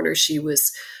turned a corner, she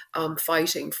was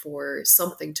fighting for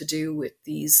something to do with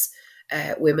these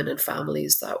women and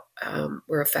families that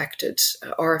are affected.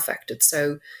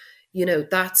 So,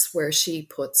 that's where she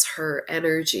puts her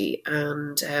energy,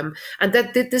 and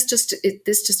that this just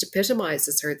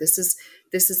epitomizes her. This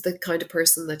is the kind of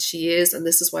person that she is, and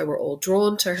this is why we're all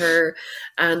drawn to her,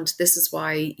 and this is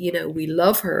why we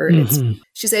love her. Mm-hmm.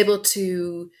 She's able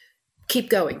to keep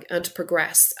going and to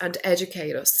progress and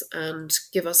educate us and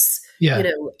give us, kind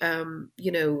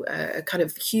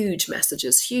of huge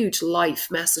messages, huge life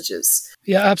messages.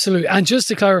 Yeah, absolutely. And just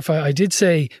to clarify, I did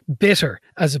say bitter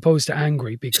as opposed to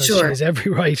angry, because she has every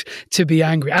right to be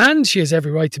angry and she has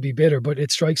every right to be bitter, but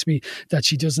it strikes me that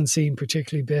she doesn't seem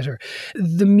particularly bitter.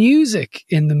 The music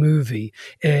in the movie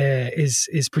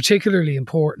is particularly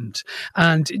important.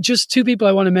 And just two people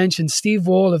I want to mention, Steve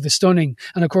Wall of The Stunning,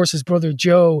 and of course his brother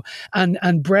Joe, and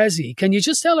Brezzy. Can you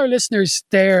just tell our listeners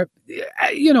their,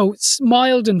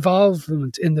 mild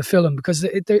involvement in the film, because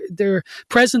their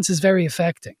presence is very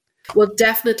affecting? Well,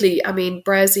 definitely. I mean,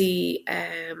 Brezzy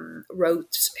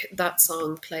wrote that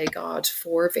song "Play God"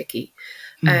 for Vicky,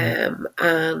 and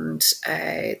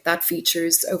that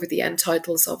features over the end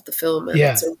titles of the film, and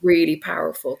it's a really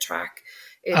powerful track.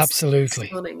 It's absolutely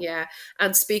stunning, yeah.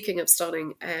 And speaking of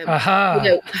stunning,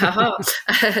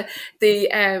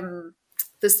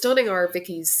 the Stunning are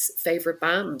Vicky's favourite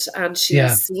band, and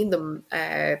she's seen them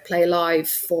play live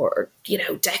for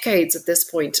decades at this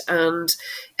point. And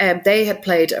they had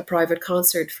played a private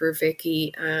concert for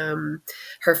Vicky,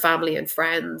 her family and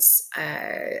friends,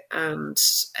 and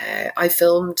I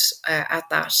filmed at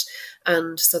that.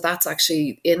 And so that's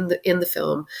actually in the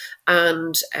film.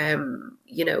 And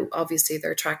you know, obviously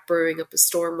their track "Brewing Up a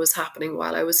Storm" was happening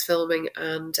while I was filming,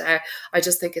 and I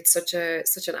just think it's such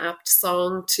an apt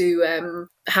song to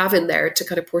have in there to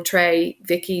kind of portray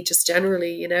Vicky just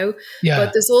generally, you know. Yeah.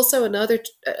 But there's also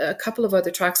a couple of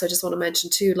other tracks I just want to mention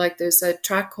too. Like there's a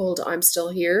track called "I'm Still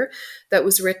Here" that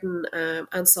was written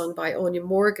and sung by Anya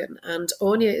Morgan, and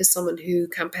Anya is someone who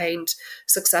campaigned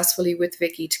successfully with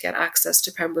Vicky to get access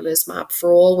to pembrolizumab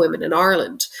for all women in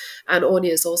Ireland. And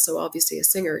Anya is also obviously a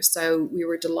singer, so we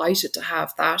were delighted to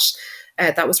have that.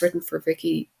 That was written for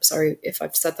Vicky. Sorry if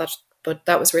I've said that, but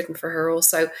that was written for her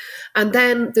also. And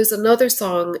then there's another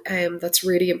song that's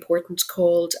really important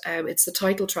called, it's the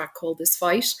title track called "This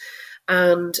Fight."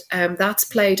 And that's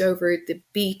played over the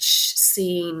beach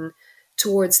scene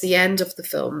towards the end of the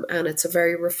film. And it's a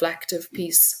very reflective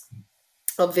piece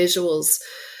of visuals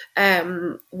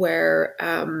where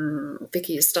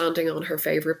Vicky is standing on her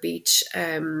favorite beach.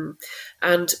 And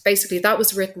basically that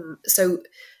was written. So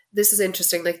this is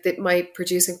interesting. Like my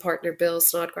producing partner, Bill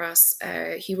Snodgrass,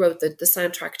 he wrote the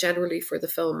soundtrack generally for the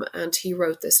film, and he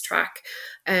wrote this track,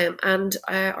 and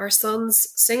our sons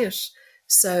sing it.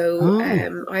 So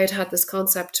I had this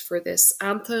concept for this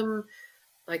anthem,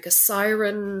 like a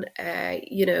siren,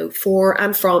 you know, for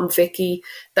and from Vicky,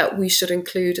 that we should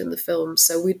include in the film.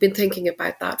 So we'd been thinking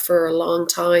about that for a long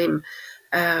time,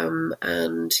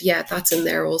 and yeah, that's in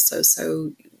there also.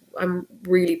 So I'm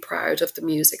really proud of the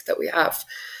music that we have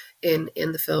in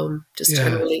the film, just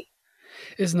generally.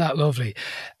 Isn't that lovely?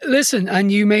 Listen,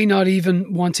 and you may not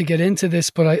even want to get into this,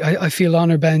 but I feel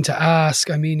honor bound to ask.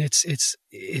 I mean,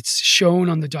 it's shown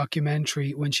on the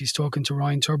documentary when she's talking to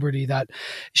Ryan Tubridy that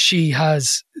she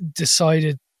has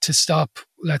decided to stop,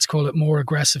 let's call it, more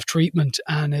aggressive treatment,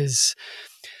 and is,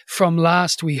 from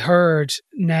last we heard,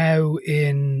 now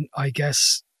in, I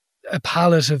guess, a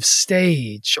palliative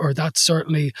stage, or that's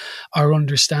certainly our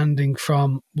understanding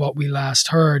from what we last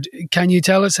heard. Can you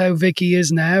tell us how Vicky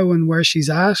is now and where she's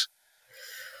at?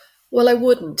 Well, I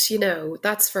wouldn't, you know,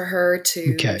 that's for her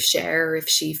to share if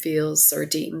she feels or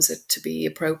deems it to be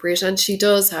appropriate. And she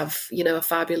does have, you know, a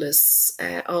fabulous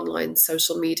online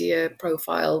social media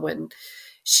profile. When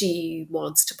she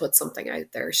wants to put something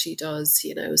out there, she does,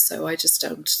 you know, so I just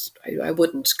I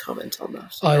wouldn't comment on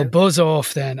that. I'll buzz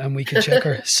off then, and we can check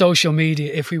her social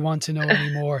media if we want to know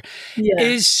any more. Yeah.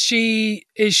 Is she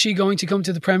going to come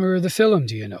to the premiere of the film,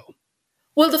 do you know?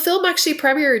 Well, the film actually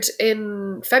premiered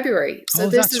in February. So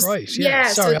that's right. Yeah.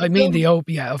 Sorry, so I mean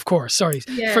yeah, of course. Sorry.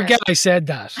 Yeah. Forget I said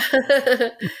that.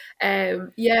 So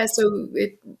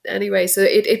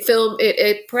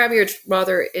it premiered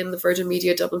rather in the Virgin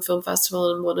Media Dublin Film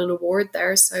Festival and won an award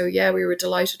there. So yeah, we were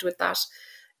delighted with that.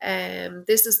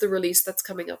 This is the release that's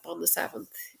coming up on the 7th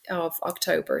of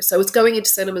October. So it's going into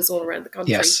cinemas all around the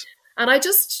country. Yes. And I'm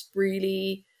just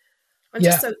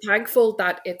so thankful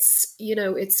that it's, you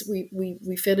know,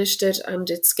 we finished it and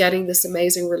it's getting this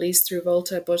amazing release through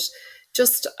Volta. But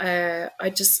I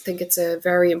just think it's a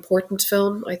very important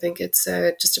film. I think it's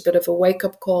just a bit of a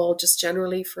wake-up call just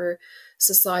generally for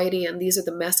society, and these are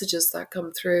the messages that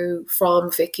come through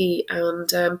from Vicky,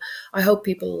 and I hope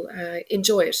people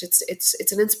enjoy it.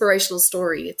 It's an inspirational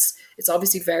story. It's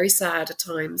obviously very sad at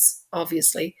times,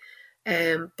 obviously,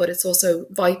 but it's also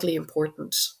vitally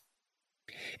important.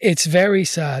 It's very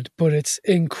sad, but it's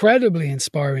incredibly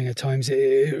inspiring at times.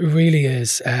 It really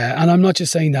is. And I'm not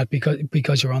just saying that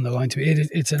because you're on the line to me.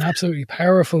 It's an absolutely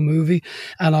powerful movie,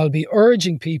 and I'll be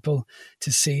urging people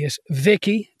to see it.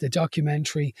 Vicky, the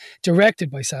documentary, directed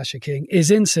by Sasha King,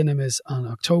 is in cinemas on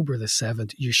October the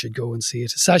 7th. You should go and see it.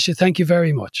 Sasha, thank you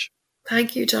very much.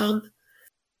 Thank you, John.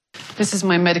 This is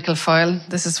my medical file.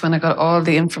 This is when I got all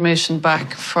the information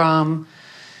back from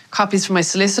copies from my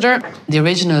solicitor. The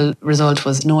original result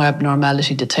was no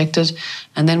abnormality detected.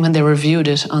 And then when they reviewed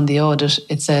it on the audit,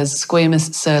 it says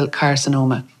squamous cell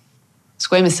carcinoma.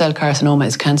 Squamous cell carcinoma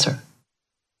is cancer.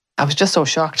 I was just so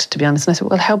shocked, to be honest. And I said,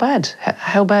 well, how bad?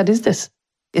 How bad is this?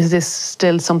 Is this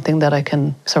still something that I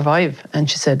can survive? And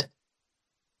she said,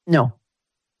 no.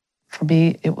 For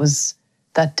me, it was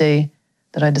that day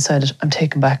that I decided I'm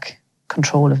taking back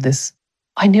control of this.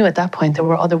 I knew at that point there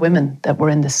were other women that were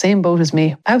in the same boat as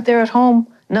me, out there at home,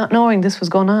 not knowing this was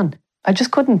going on. I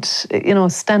just couldn't,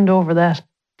 stand over that.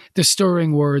 The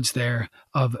stirring words there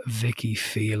of Vicky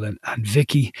Phelan. And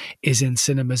Vicky is in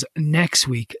cinemas next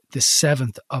week, the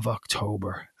 7th of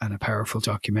October. And a powerful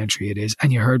documentary it is.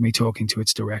 And you heard me talking to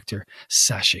its director,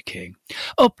 Sasha King.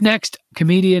 Up next,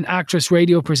 comedian, actress,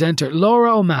 radio presenter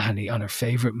Laura O'Mahony on her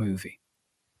favourite movie.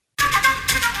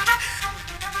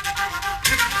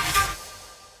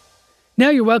 Now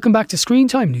you're welcome back to Screen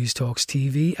Time, News Talk's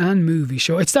TV and movie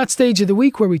show. It's that stage of the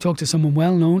week where we talk to someone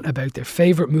well known about their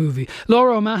favourite movie.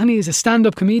 Laura O'Mahony is a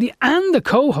stand-up comedian and the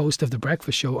co-host of The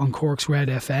Breakfast Show on Cork's Red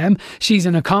FM. She's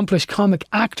an accomplished comic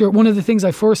actor. One of the things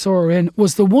I first saw her in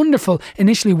was the wonderful,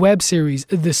 initially web series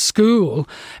The School,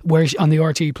 where on the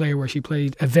RTE player, where she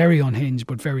played a very unhinged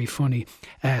but very funny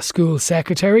school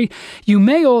secretary. You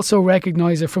may also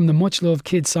recognise her from the much-loved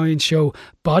kids science show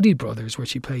Body Brothers, where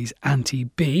she plays Auntie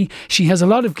B. She has a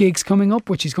lot of gigs coming up,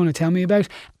 which she's going to tell me about,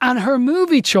 and her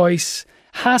movie choice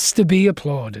has to be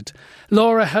applauded.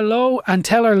 Laura, hello, and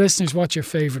tell our listeners what your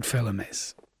favourite film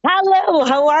is. Hello,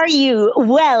 how are you?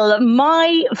 Well,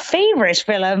 my favourite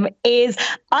film is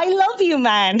I Love You,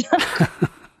 Man.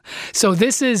 So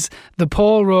this is the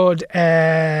Paul Rudd,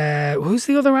 who's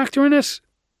the other actor in it?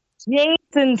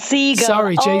 Jason Segel.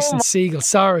 Sorry, Jason Segel.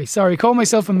 Sorry. Call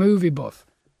myself a movie buff.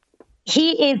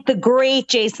 He is the great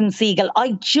Jason Segel.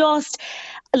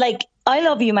 I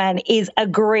Love You, Man is a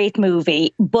great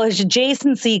movie, but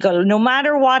Jason Segel, no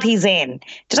matter what he's in,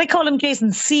 did I call him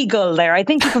Jason Segel there? I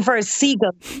think he prefers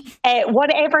Segel.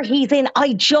 Whatever he's in,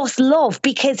 I just love,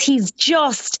 because he's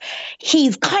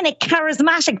kind of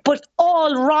charismatic, but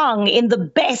all wrong in the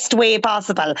best way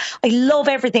possible. I love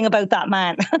everything about that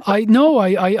man. I know,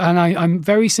 I'm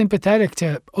very sympathetic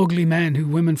to ugly men who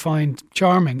women find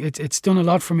charming. It's done a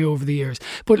lot for me over the years.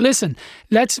 But listen,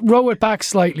 let's row it back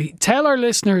slightly. Tell our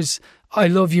listeners I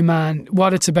Love You, Man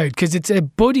what it's about, because it's a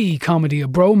buddy comedy, a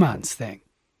bromance thing.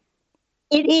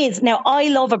 It is. Now, I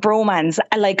love a bromance.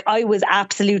 Like, I was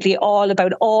absolutely all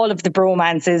about all of the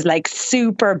bromances, like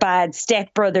Superbad,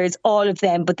 Step Brothers, all of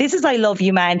them. But this is I Love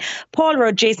You, Man. Paul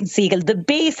Rudd, Jason Segel. The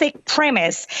basic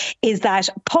premise is that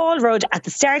Paul Rudd, at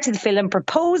the start of the film,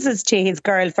 proposes to his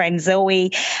girlfriend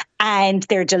Zoe, and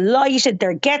they're delighted.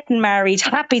 They're getting married.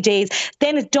 Happy days.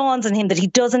 Then it dawns on him that he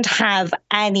doesn't have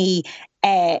any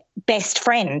best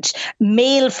friend,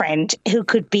 male friend, who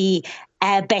could be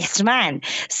best man.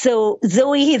 So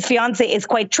Zoe, his fiance, is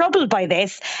quite troubled by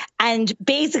this, and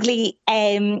basically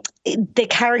the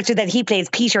character that he plays,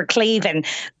 Peter Clavin,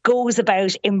 goes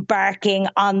about embarking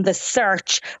on the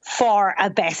search for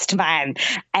a best man.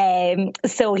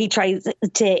 So he tries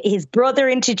to, his brother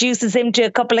introduces him to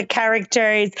a couple of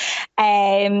characters,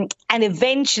 and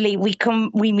eventually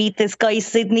we meet this guy,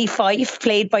 Sidney Fife,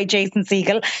 played by Jason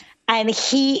Segel, and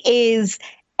he is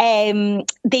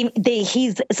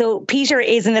so Peter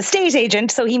is an estate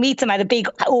agent, so he meets him at a big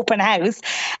open house,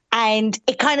 and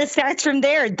it kind of starts from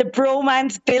there. The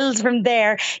bromance builds from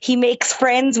there. He makes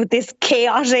friends with this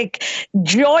chaotic,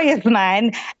 joyous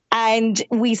man, and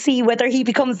we see whether he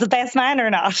becomes the best man or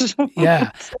not.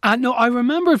 Yeah, and no, I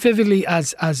remember vividly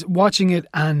as watching it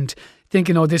and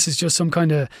thinking, oh, this is just some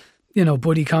kind of, you know,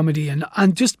 buddy comedy, and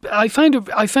just I found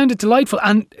it delightful.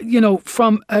 And, you know,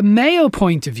 from a male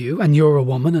point of view, and you're a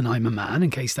woman and I'm a man, in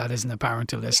case that isn't apparent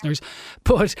to listeners,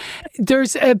 but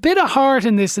there's a bit of heart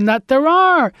in this, and that there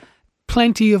are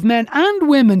plenty of men and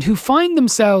women who find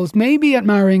themselves maybe at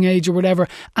marrying age or whatever,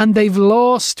 and they've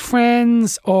lost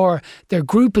friends, or their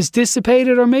group has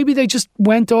dissipated, or maybe they just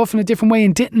went off in a different way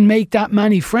and didn't make that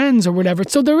many friends or whatever.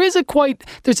 So there's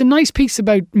a nice piece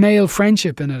about male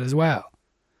friendship in it as well.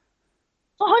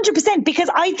 100%, because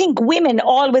I think women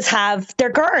always have their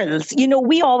girls. You know,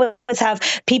 we always have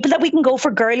people that we can go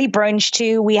for girly brunch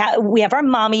to. We have our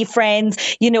mommy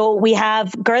friends. You know, we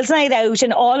have girls' night out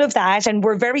and all of that, and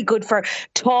we're very good for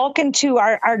talking to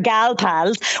our gal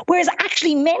pals. Whereas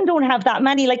actually, men don't have that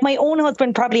many. Like, my own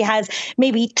husband probably has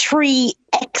maybe 3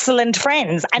 excellent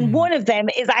friends, and one of them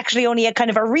is actually only a kind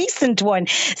of a recent one.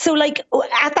 So, like,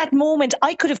 at that moment,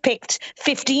 I could have picked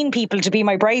 15 people to be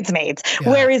my bridesmaids. Yeah.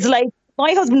 Whereas, like,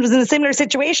 my husband was in a similar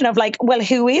situation of like, well,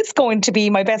 who is going to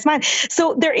be my best man?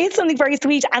 So there is something very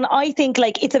sweet. And I think,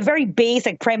 like, it's a very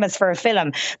basic premise for a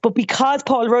film. But because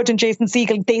Paul Rudd and Jason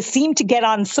Segel, they seem to get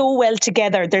on so well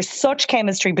together. There's such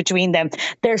chemistry between them.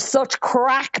 There's such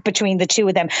crack between the two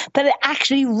of them that it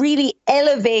actually really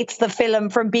elevates the film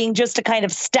from being just a kind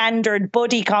of standard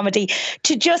buddy comedy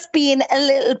to just being a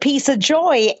little piece of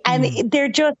joy. And they're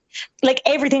just like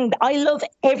everything. I love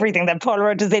everything that Paul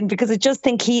Rudd is in, because I just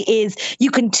think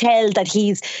you can tell that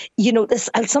he's, you know,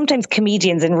 sometimes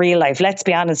comedians in real life, let's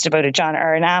be honest about it, John,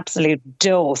 are an absolute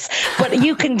dose. But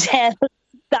you can tell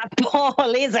that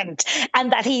Paul isn't,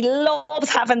 and that he loves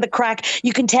having the crack.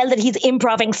 You can tell that he's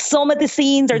improving some of the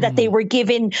scenes, or that they were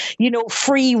given,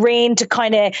 free rein to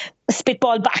kind of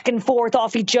spitball back and forth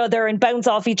off each other and bounce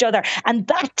off each other. And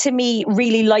that to me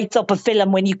really lights up a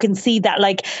film, when you can see that,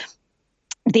 like,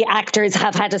 the actors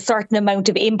have had a certain amount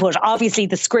of input. Obviously,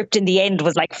 the script in the end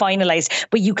was like finalized,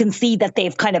 but you can see that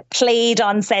they've kind of played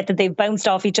on set, that they've bounced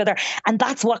off each other. And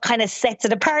that's what kind of sets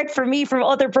it apart for me from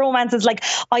other bromances. Like,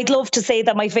 I'd love to say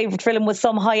that my favourite film was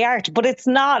Some High Art, but it's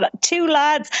not. Two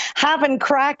lads having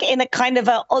crack in a kind of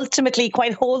a ultimately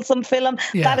quite wholesome film.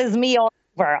 Yeah. That is me all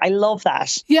over. I love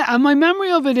that. Yeah, and my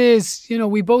memory of it is,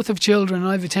 we both have children.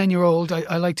 I have a 10-year-old.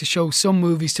 I like to show some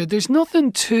movies to. There's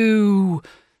nothing too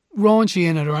raunchy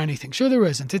in it or anything. Sure there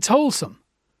isn't. It's wholesome.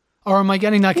 Or am I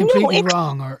getting that completely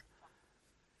wrong? Or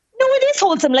no, it is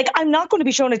wholesome. Like, I'm not going to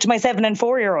be showing it to my 7 and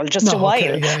 4-year-old just a while.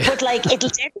 Okay, yeah. But like, it'll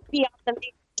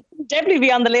definitely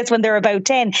be on the list when they're about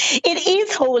 10. It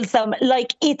is wholesome.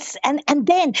 Like, it's and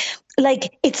then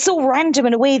like, it's so random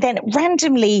in a way. Then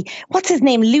randomly, what's his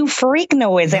name? Lou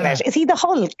Ferrigno is in it. Is he the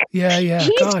Hulk? Yeah.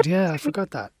 I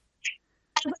forgot that.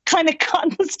 Kind of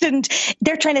constant.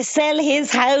 They're trying to sell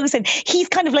his house, and he's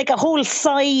kind of like a whole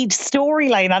side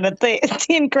storyline on it. The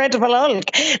Incredible Hulk.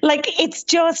 Like, it's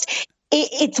just,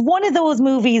 it's one of those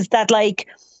movies that, like,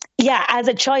 yeah, as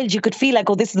a child you could feel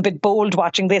like, oh, this is a bit bold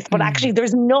watching this, but actually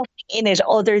there's nothing in it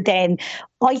other than,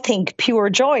 I think, pure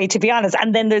joy, to be honest.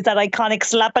 And then there's that iconic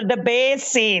slap at the bass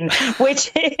scene,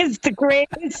 which is the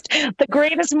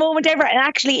greatest moment ever. And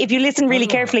actually, if you listen really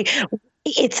carefully,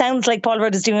 it sounds like Paul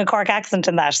Rudd is doing a Cork accent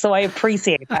in that, so I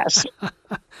appreciate that.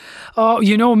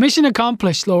 Oh, mission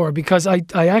accomplished, Laura, because I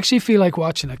actually feel like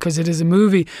watching it, because it is a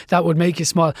movie that would make you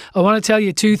smile. I want to tell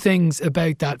you 2 things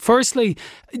about that. Firstly,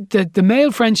 the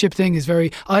male friendship thing is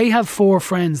I have 4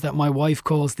 friends that my wife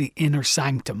calls the inner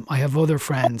sanctum. I have other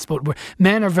friends, but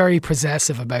men are very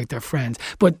possessive about their friends.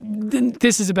 But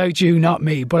this is about you, not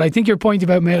me. But I think your point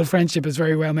about male friendship is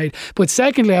very well made. But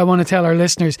secondly, I want to tell our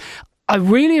listeners, I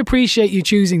really appreciate you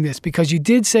choosing this, because you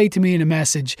did say to me in a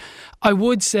message, I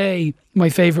would say my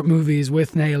favourite movie is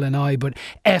Withnail and I, but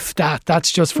F that, that's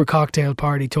just for cocktail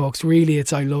party talks. Really,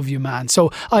 it's I Love You Man.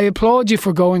 So I applaud you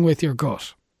for going with your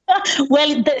gut.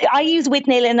 Well, I use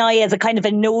Withnail and I as a kind of a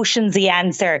notionsy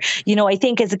answer. I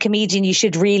think as a comedian, you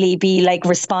should really be like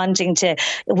responding to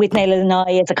Withnail and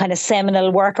I as a kind of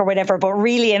seminal work or whatever. But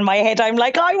really in my head, I'm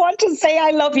like, I want to say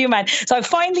I love you, man. So I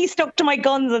finally stuck to my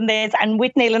guns on this, and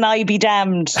Withnail and I be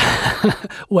damned.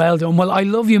 Well done. Well, I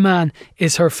Love You, Man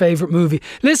is her favourite movie.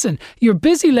 Listen, you're a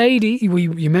busy lady.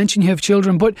 You mentioned you have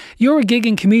children, but you're a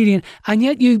gigging comedian, and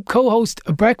yet you co-host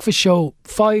a breakfast show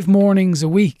 5 mornings a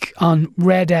week on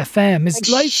Red FM.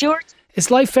 Is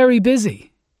life very busy?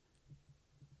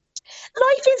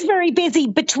 Life is very busy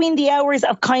between the hours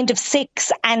of kind of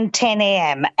 6 and 10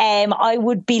 a.m. I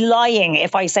would be lying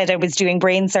if I said I was doing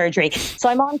brain surgery. So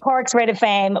I'm on Cork's Red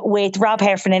FM with Rob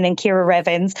Heffernan and Ciara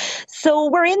Revens. So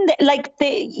we're in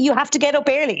you have to get up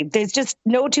early. There's just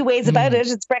no 2 ways about it.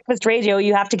 It's breakfast radio.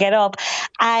 You have to get up.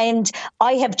 And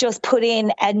I have just put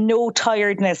in a no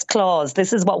tiredness clause.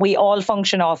 This is what we all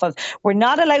function off of. We're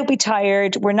not allowed to be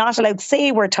tired. We're not allowed to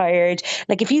say we're tired.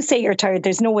 Like, if you say you're tired,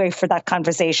 there's no way for that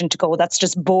conversation to go. That's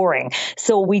just boring.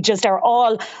 So we just are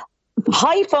all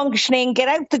high functioning, get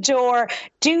out the door,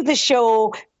 do the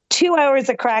show, 2 hours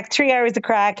of crack, 3 hours of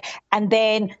crack, and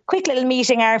then quick little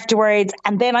meeting afterwards.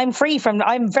 And then I'm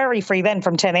very free then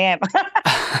from 10 a.m.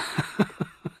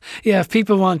 Yeah, if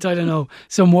people want, I don't know,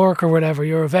 some work or whatever,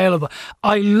 you're available.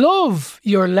 I love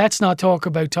your let's not talk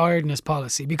about tiredness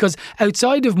policy, because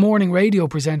outside of morning radio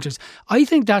presenters, I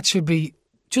think that should be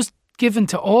just given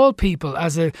to all people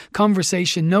as a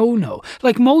conversation no.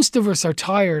 Like, most of us are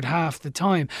tired half the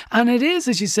time, and it is,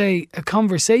 as you say, a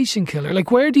conversation killer.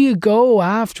 Like, where do you go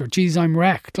after? Geez, I'm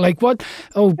wrecked. Like, what?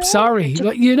 Oh, sorry.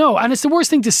 Like, and it's the worst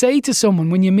thing to say to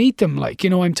someone when you meet them, like,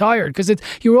 I'm tired, because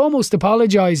you're almost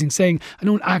apologising, saying, I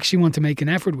don't actually want to make an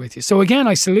effort with you. So again,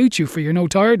 I salute you for your no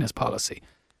tiredness policy.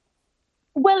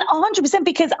 Well, 100%,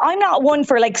 because I'm not one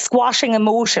for like squashing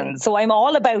emotions. So I'm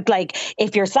all about like,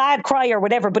 if you're sad, cry or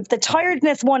whatever. But the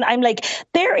tiredness one, I'm like,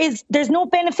 there's no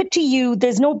benefit to you.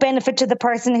 There's no benefit to the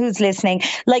person who's listening.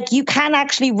 Like, you can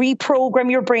actually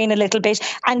reprogram your brain a little bit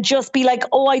and just be like,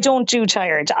 oh, I don't do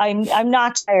tired. I'm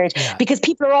not tired. Yeah. Because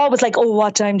people are always like, oh,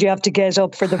 what time do you have to get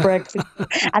up for the breakfast?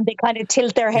 And they kind of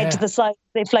tilt their head to the side.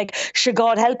 It's like, should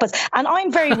God help us? And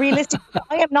I'm very realistic.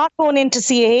 I am not going into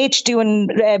CAH doing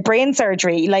brain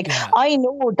surgery. Like, I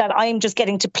know that I'm just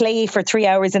getting to play for 3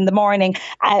 hours in the morning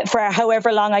for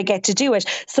however long I get to do it.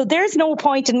 So there's no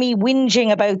point in me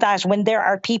whinging about that when there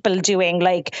are people doing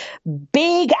like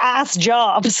big ass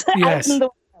jobs out in the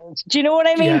Do you know what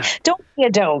I mean? Yeah. Don't be a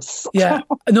dose. Yeah.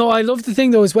 No, I love the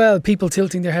thing though as well, people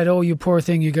tilting their head, oh, you poor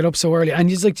thing, you get up so early.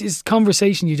 And it's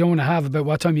conversation you don't want to have about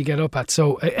what time you get up at.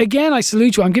 So again, I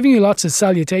salute you. I'm giving you lots of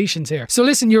salutations here. So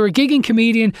listen, you're a gigging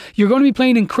comedian. You're going to be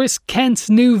playing in Chris Kent's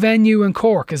new venue in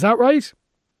Cork. Is that right?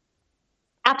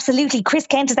 Absolutely. Chris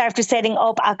Kent is after setting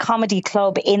up a comedy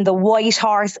club in the White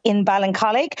Horse in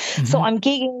Ballincollig. Mm-hmm. So I'm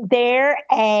gigging there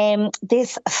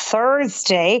this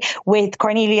Thursday with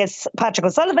Cornelius Patrick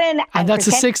O'Sullivan. And that's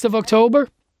the 6th of October?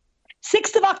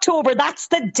 6th of October, that's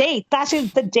the date. That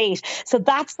is the date. So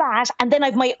that's that. And then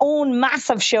I've my own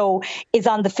massive show is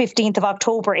on the 15th of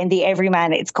October in the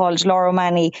Everyman. It's called Laura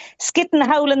O'Mahony, Skitting,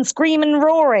 Howling, Screaming,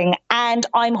 Roaring. And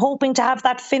I'm hoping to have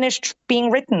that finished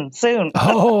being written soon.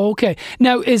 Oh, okay.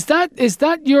 Now, is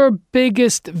that your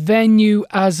biggest venue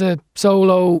as a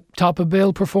solo top of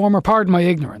bill performer? Pardon my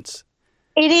ignorance.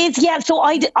 It is, yeah. So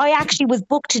I actually was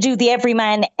booked to do the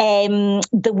Everyman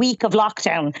the week of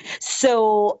lockdown.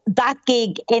 So that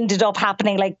gig ended up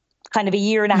happening like kind of a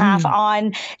year and a half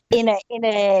on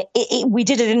we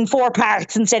did it in 4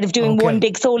 parts instead of doing one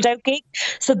big sold out gig.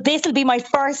 So this will be my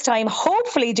first time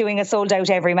hopefully doing a sold out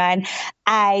Everyman,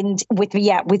 and with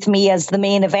me as the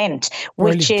main event,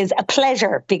 which is a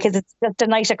pleasure because it's just a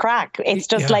night of crack. It's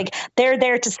just like they're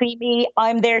there to see me,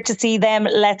 I'm there to see them,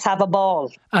 let's have a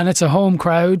ball. And it's a home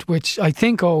crowd, which I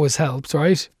think always helps,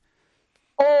 right?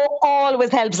 Oh, always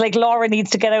helps. Like Laura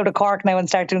needs to get out of Cork now and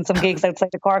start doing some gigs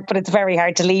outside of Cork, but it's very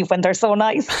hard to leave when they're so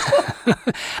nice.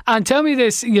 And tell me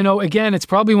this, again, it's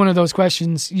probably one of those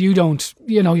questions you're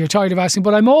tired of asking,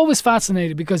 but I'm always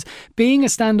fascinated because being a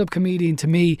stand-up comedian to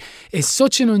me is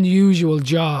such an unusual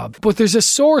job, but there's a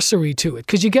sorcery to it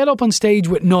because you get up on stage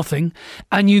with nothing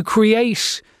and you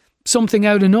create something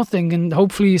out of nothing, and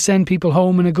hopefully you send people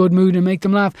home in a good mood and make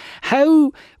them laugh.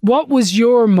 What was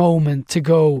your moment to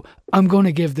go, I'm going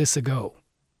to give this a go?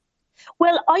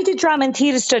 Well, I did drama and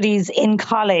theatre studies in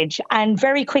college, and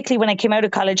very quickly when I came out of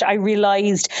college, I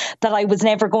realised that I was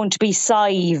never going to be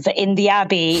Sive in the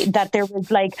Abbey, that there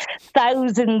was like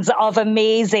thousands of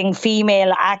amazing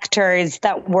female actors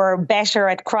that were better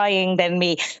at crying than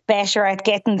me, better at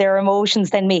getting their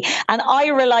emotions than me. And I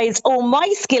realised,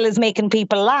 my skill is making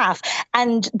people laugh,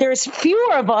 and there's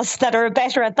fewer of us that are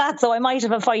better at that, so I might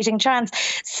have a fighting chance.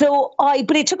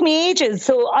 But it took me ages.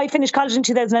 So I finished college in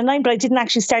 2009, but I didn't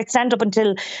actually start stand-up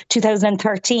until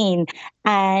 2013,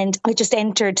 and I just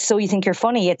entered So You Think You're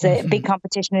Funny. It's a big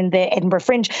competition in the Edinburgh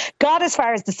Fringe. Got as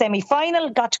far as the semi-final,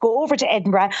 got to go over to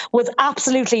Edinburgh, was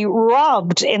absolutely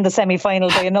robbed in the semi-final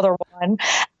by another one,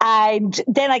 and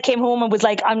then I came home and was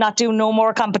like, I'm not doing no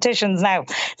more competitions now.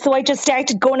 So I just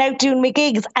started going out doing my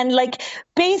gigs, and like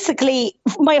basically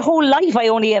my whole life I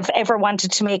only have ever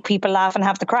wanted to make people laugh and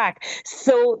have the crack.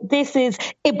 So this is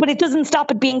it, but it doesn't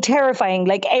stop it being terrifying.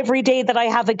 Like every day that I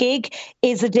have a gig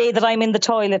is a day that I'm in the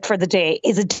toilet for the day,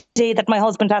 is a day that my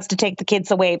husband has to take the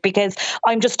kids away because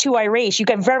I'm just too irate. You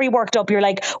get very worked up. You're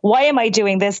like, why am I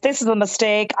doing this? This is a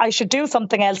mistake. I should do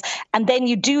something else. And then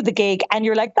you do the gig and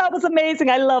you're like, that was amazing.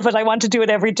 I love it. I want to do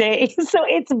it every day. So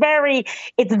it's very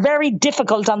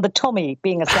difficult on the tummy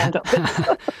being a stand-up.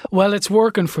 Well, it's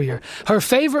working for you. Her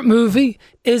favourite movie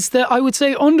is the, I would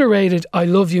say, underrated I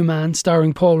Love You Man,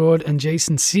 starring Paul Rudd and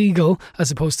Jason Segel, as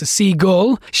opposed to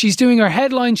Seagull. She's doing her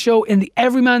headline show in the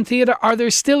Everyman Theatre. Are there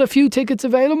still a few tickets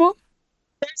available?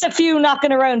 There's a few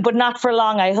knocking around, but not for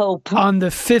long, I hope. On the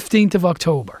 15th of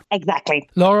October. Exactly.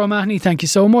 Laura O'Mahony, thank you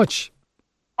so much.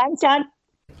 Thanks, John.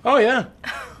 Oh, yeah.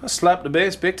 I slapped the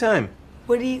bass big time.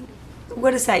 What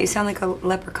is that? You sound like a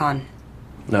leprechaun.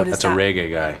 No, that's a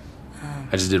reggae guy. Oh.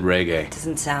 I just did reggae. It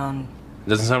doesn't sound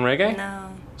reggae?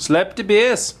 No. Slap the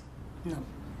bass. No.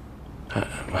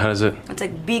 How does it? It's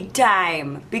like big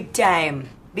time. Big time.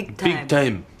 Big time. Big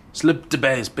time. Slap the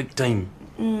bass, big time.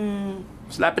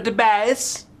 Slap the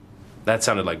bass. That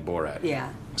sounded like Borat.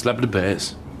 Yeah. Slap the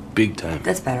bass, big time.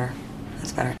 That's better.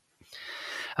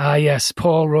 Ah, yes,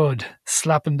 Paul Rudd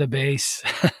slapping the bass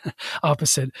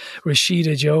opposite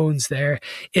Rashida Jones there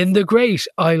in the great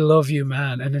I Love You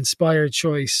Man, an inspired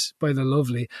choice by the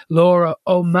lovely Laura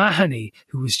O'Mahony,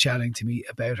 who was chatting to me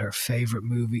about her favourite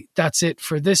movie. That's it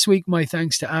for this week. My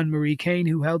thanks to Anne-Marie Kane,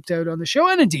 who helped out on the show,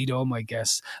 and indeed all my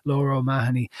guests, Laura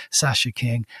O'Mahony, Sasha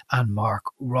King and Mark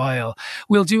Ryle.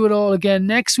 We'll do it all again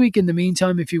next week. In the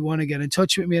meantime, if you want to get in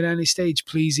touch with me at any stage,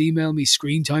 please email me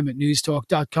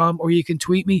screentime@newstalk.com, or you can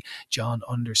tweet me.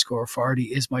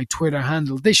 John_Fardy is my Twitter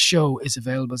handle. This show is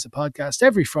available as a podcast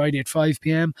every Friday at 5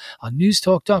 p.m. on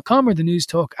newstalk.com or the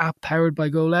Newstalk app powered by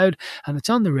Go Loud, and it's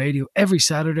on the radio every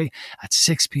Saturday at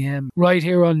 6 p.m. right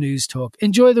here on Newstalk.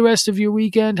 Enjoy the rest of your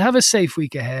weekend. Have a safe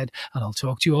week ahead, and I'll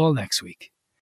talk to you all next week.